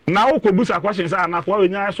na wo ko busa question sa na kwa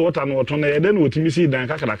nya so wota no oto na ye de na otimi si dan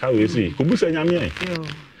kakraka we si ko busa nyame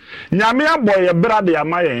nyame aboy ye brade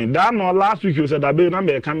amayen da no last week you said that be na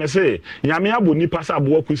me ka me say nyame abo nipa sa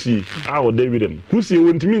abo akusi a o Davidem kusi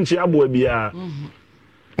wontimi nchi abo bia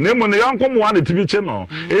na mo ne yanko mo ane tibi che no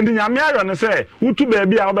endi nyame ayo ne say utu ba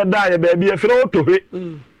bia obeda ye ba bia fere otohwe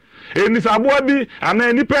endi sa abo bi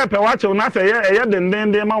ana ni pepe wa che na say ye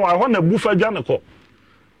dendende ma wa ho na bufa dwa ne ko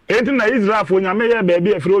enti na Israel fo nyame ye ba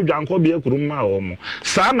bia fere odwanko bia kurum ma wo mo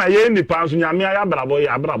sa na ye nipa so nyame ya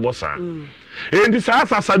brabo sa enti saa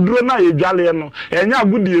sasaduro na yedwale no enya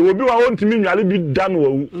agudie obi wa wontimi nwale bi da no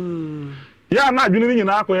wawu ya na adwene ni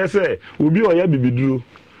nyina akoye se obi oya bibiduro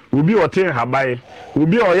obi ote habae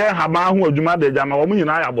obi oya haba ho adwuma de gya ma wo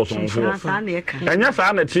nyina ya bosonfo enya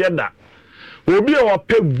saa na tie da obi o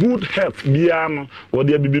pe good health bia no wo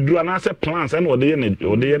de bibiduro na se plans and wo de ye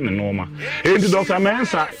ne normal enti Dr.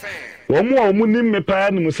 Mensa wo mu nim me pa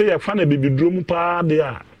ni mu se ye fa na bibiduro mu pa de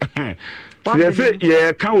a yes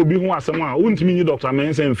ye kan obi ho asem a wontimi nyi Dr.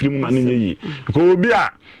 Mensa mfiri mu ma ne yi ko obi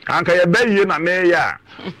a anka ye bayi na me ya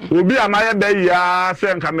obi a ma ye bayi ya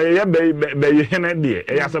se nka me ye bayi hene de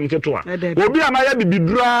e asem keto a obi a ma ye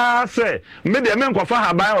bibidura se me de me nkofa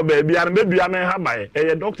haban o ba bia na be dua me haban e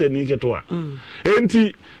ye doctor ni keto a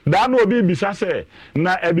enti da na obi bisa se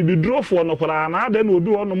na ebibidurofo no kora na da na obi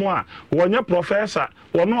wono mu a wonye professor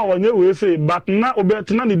wono a wonye we say but na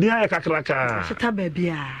obetina ne din aye kakraka sita ba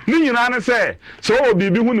bia ni nyina ne se so obi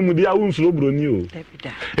bi hu ni mu dia wonsuro broni o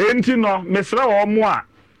enti no mesra wo mu a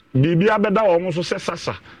bibi abeda wo mu so se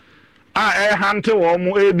sasa a hante wo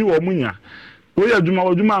mu edi wo mu nya wo ya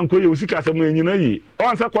adwuma anko ye osika asem enyina yi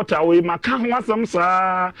on se kwota we maka ho asem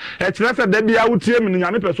saa e kire se da bia wotie mi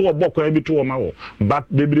nyame peso wo bokwa bi to wo ma wo but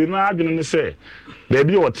bebre na adwene ne se da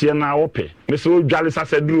bia wotie na wo pe me se wo dwale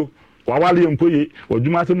sasa duro wawale enkoye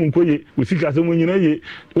adwuma asem enkoye osika asem enyina yi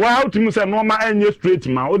wa outimi se no ma enye straight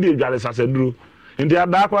ma o de dwale sasa duro ndi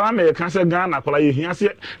ada kwa na me ka se Ghana kwa ye hia se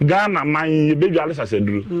Ghana man ye be dwale sasa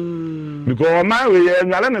duro because man we ye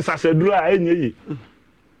nwale ne sasa duro a enye yi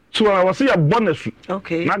so I was a bonus.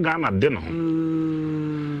 Okay. Na Ghana de no.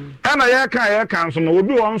 Ana ye kan so no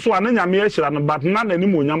obi won so ana nyame e hira no but na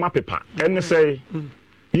nanim onyama pepa. Ene say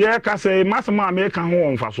ye ka say masama me ka ho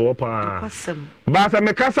onfa so pa. Ba sa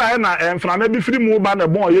me ka sa na enfra me bi firi mu ba na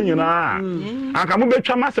bon ye nyina. Anka mo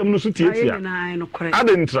betwa masam no so tietia.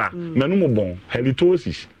 Adentra menum bon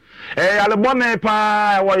halitosis. Ale bonne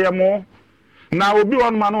pa wo ye mo. Na obi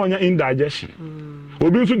won ma na onya indigestion.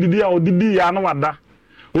 Obi so didi a odidi ya na wada.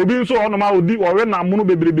 Obi nso ono ma odi owe na amono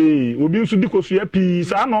bebrebe obi nso dikosua pi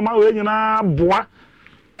saa no ma we nyina boa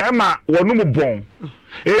ema wonu mu bon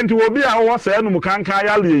enti obi a wo saa no mu kanka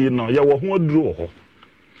ya le no ye wo ho aduro ho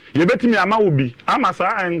ye betimi ama obi ama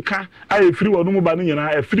saa enka aye firi wonu mu ba no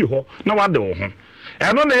nyina afiri ho na wade wo ho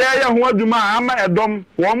eno ne ye ho adwuma ama edom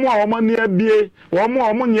wo mo a wo mani abie wo mo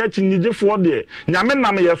a wo nye chinyigefo de nyame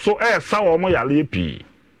nam ye so sa wo mo yale pi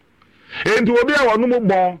enti obi a wonu mu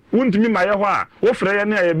bon wuntimi ma ye ho a wo frɛ ye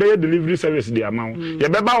na ye be delivery service de ama wo ye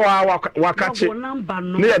be ba wa kache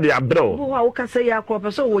ne ye de abrɛ wo wo ka sɛ ya kro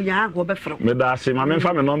pɛ so wo nya go be frɛ me da se ma me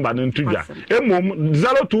fa me number ne ntudwa emom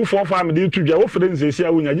 0245 me de ntudwa wo frɛ nsesi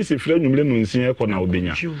a wo nya gise frɛ nwumle no nsin e kɔ na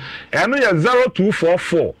obenya eno ye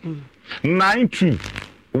 0244 92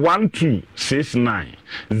 1269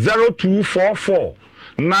 0244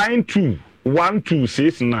 92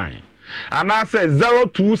 1269 and I say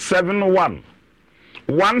 0271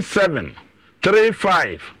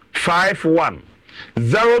 173551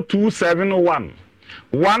 0271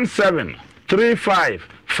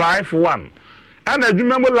 173551 and a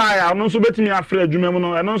jumemo lie I no so betimi afre jumemo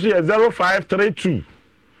no and also 0532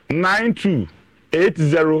 92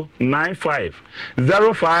 8095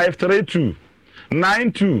 0532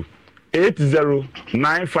 92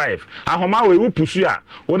 8095 ahoma we wupusu a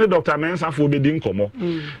woni Dr. Mensa fo bedi nkomo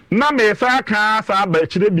na me sa ka sa ba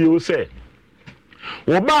kire bi o se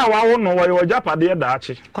wo ba wa wo no wo japade da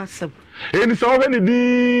achi kwasem eni so we ni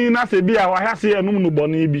di na se bi a wa ha se enum no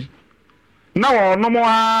boni bi na wo no mo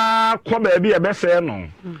a ko ba bi e be se no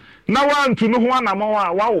na wa ntu no ho anamo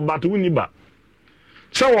a wa wo batu ni ba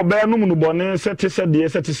se wo ba enum no boni se te se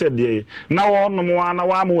de na wo no mo a na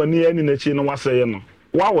wa mo ani ani na chi no wa se ye no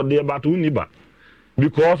wa wo de ba to niba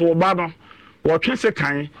because wo ba no wo twese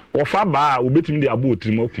kan wo fa ba a wo betimi de abo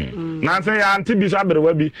otirim okun na nse ya anti bi sa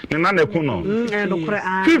berewa bi ne na ne kun no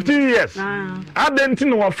 15 years adenti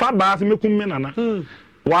no wo fa ba se mekun me nana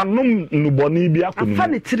wanum nuboni bi akunu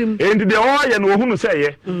enti de o ye no wo hunu se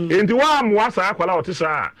ye enti wa amwa sa akwala wo te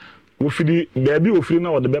sa ofiri baabi ofiri na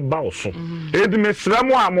wode be ba oso enti mesra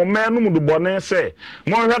mu amomenu mu dubone se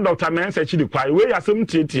mo hwe Dr. Mensa chidi kwai we yasem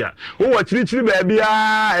tietia wo wa chirichiri baabi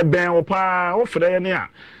a eben wo pa wo frɛ ne a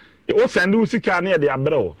wo send wo sika ne de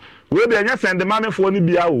abrɛ wo we be nya send mamefo ne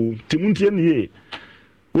bia wo timuntie ne ye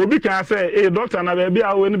obi kan se doctor na baabi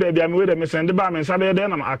a wo ne baabi a me we de me send ba me nsa be de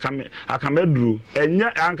na akame duro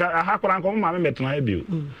enya anka ahakora nko ma me metena ha bio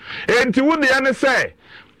enti wo de ne se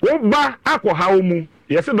wo ba akɔha mu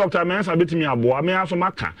yes Dr. Mensa betimi aboa me aso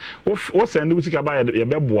maka wo send wo sika ba ye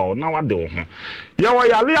be boa na wade wo ho ye wo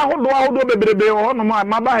yale ahodo bebrebe wo no ma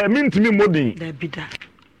ba ha mintimi modin da bida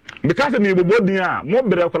because me bobodin a mo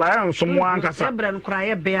brɛ kola ya nso mo ankasa brɛ nkora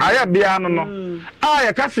ye bea aya bea no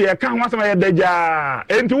ya ka se ye ka ho asema ye dagya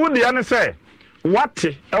enti wo de ne se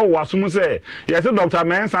wate e wo asom se ye se Dr.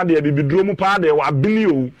 Mensa de bibiduro mu pa de wa bini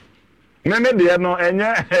o meme de no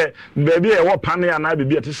enye baby e wo pane ana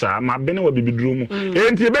bibi ate saa ma bene wa bibiduro mu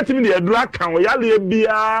enti ebetimi de aduru aka wo yale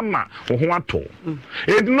bia ma wo ho ato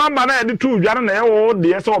enti number na de tu dware na ye wo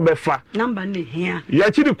de se obefa number ne hia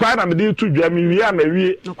ya chiri kwa na me de tu dwa me wi ama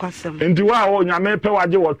wi no kwasem enti wa wo nyame pe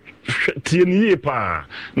waje wo tie ni ye pa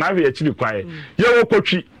na ya chiri kwa ye wo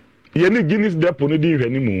kotwi ye ni Guinness Depot no di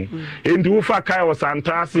hwani mu enti wo fa kai wo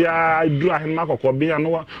santase a duru ahema kokko bia no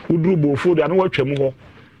wo duru bofo de no wa twam ho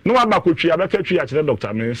no wa bakotwi abekatwi a kire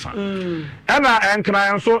Dr. Mensa ena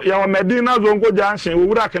enkran so ya wa Medina zongo junction wo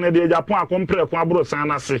wura kan de Japan akompre ko abro san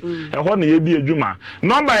na se ho na ye di adwuma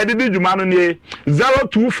number ye di dwuma no ne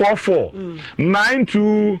 0244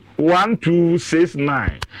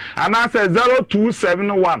 921269 ana say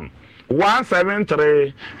 0271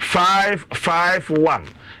 173 551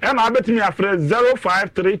 ena abetimi afre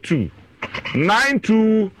 0532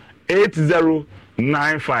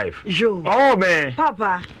 928095 Jo. Oh man.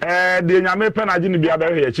 Papa. De nyame pe na gini bia be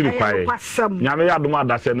hwe chiri kwae. Nyame ya dum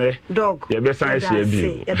adase ne. Dog. Ye be san hye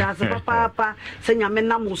bi. E da se papa se nyame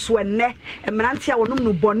nam so enne. Emrantia wonum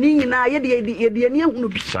no boni nyina ye de ani ehunu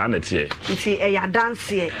bi. Sa na tie. Nti e ya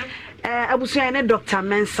dance abusua ne Dr.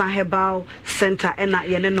 Mensa Herbal Center ena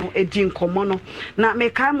ye ne no edi nkomo no na me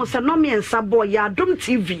kai mo se no me ensa boy ya Adom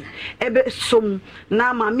TV ebe som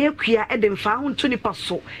na ma me akua ede mfa ho ntu nipa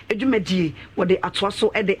so edwumadie wo de atoa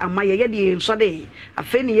so ede amaye ye de nso de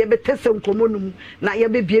afa ni ye betese nkomo num na ye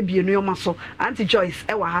be biebie no yoma so Auntie Joyce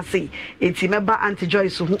e wa ha sei enti meba Auntie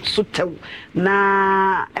Joyce ho so tew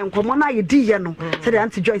na nkomo na ye di ye no se de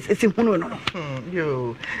Auntie Joyce esi hunu no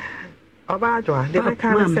yo Oba Joa, they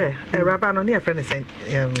can say a rabbi on your friend is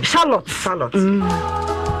Charlotte.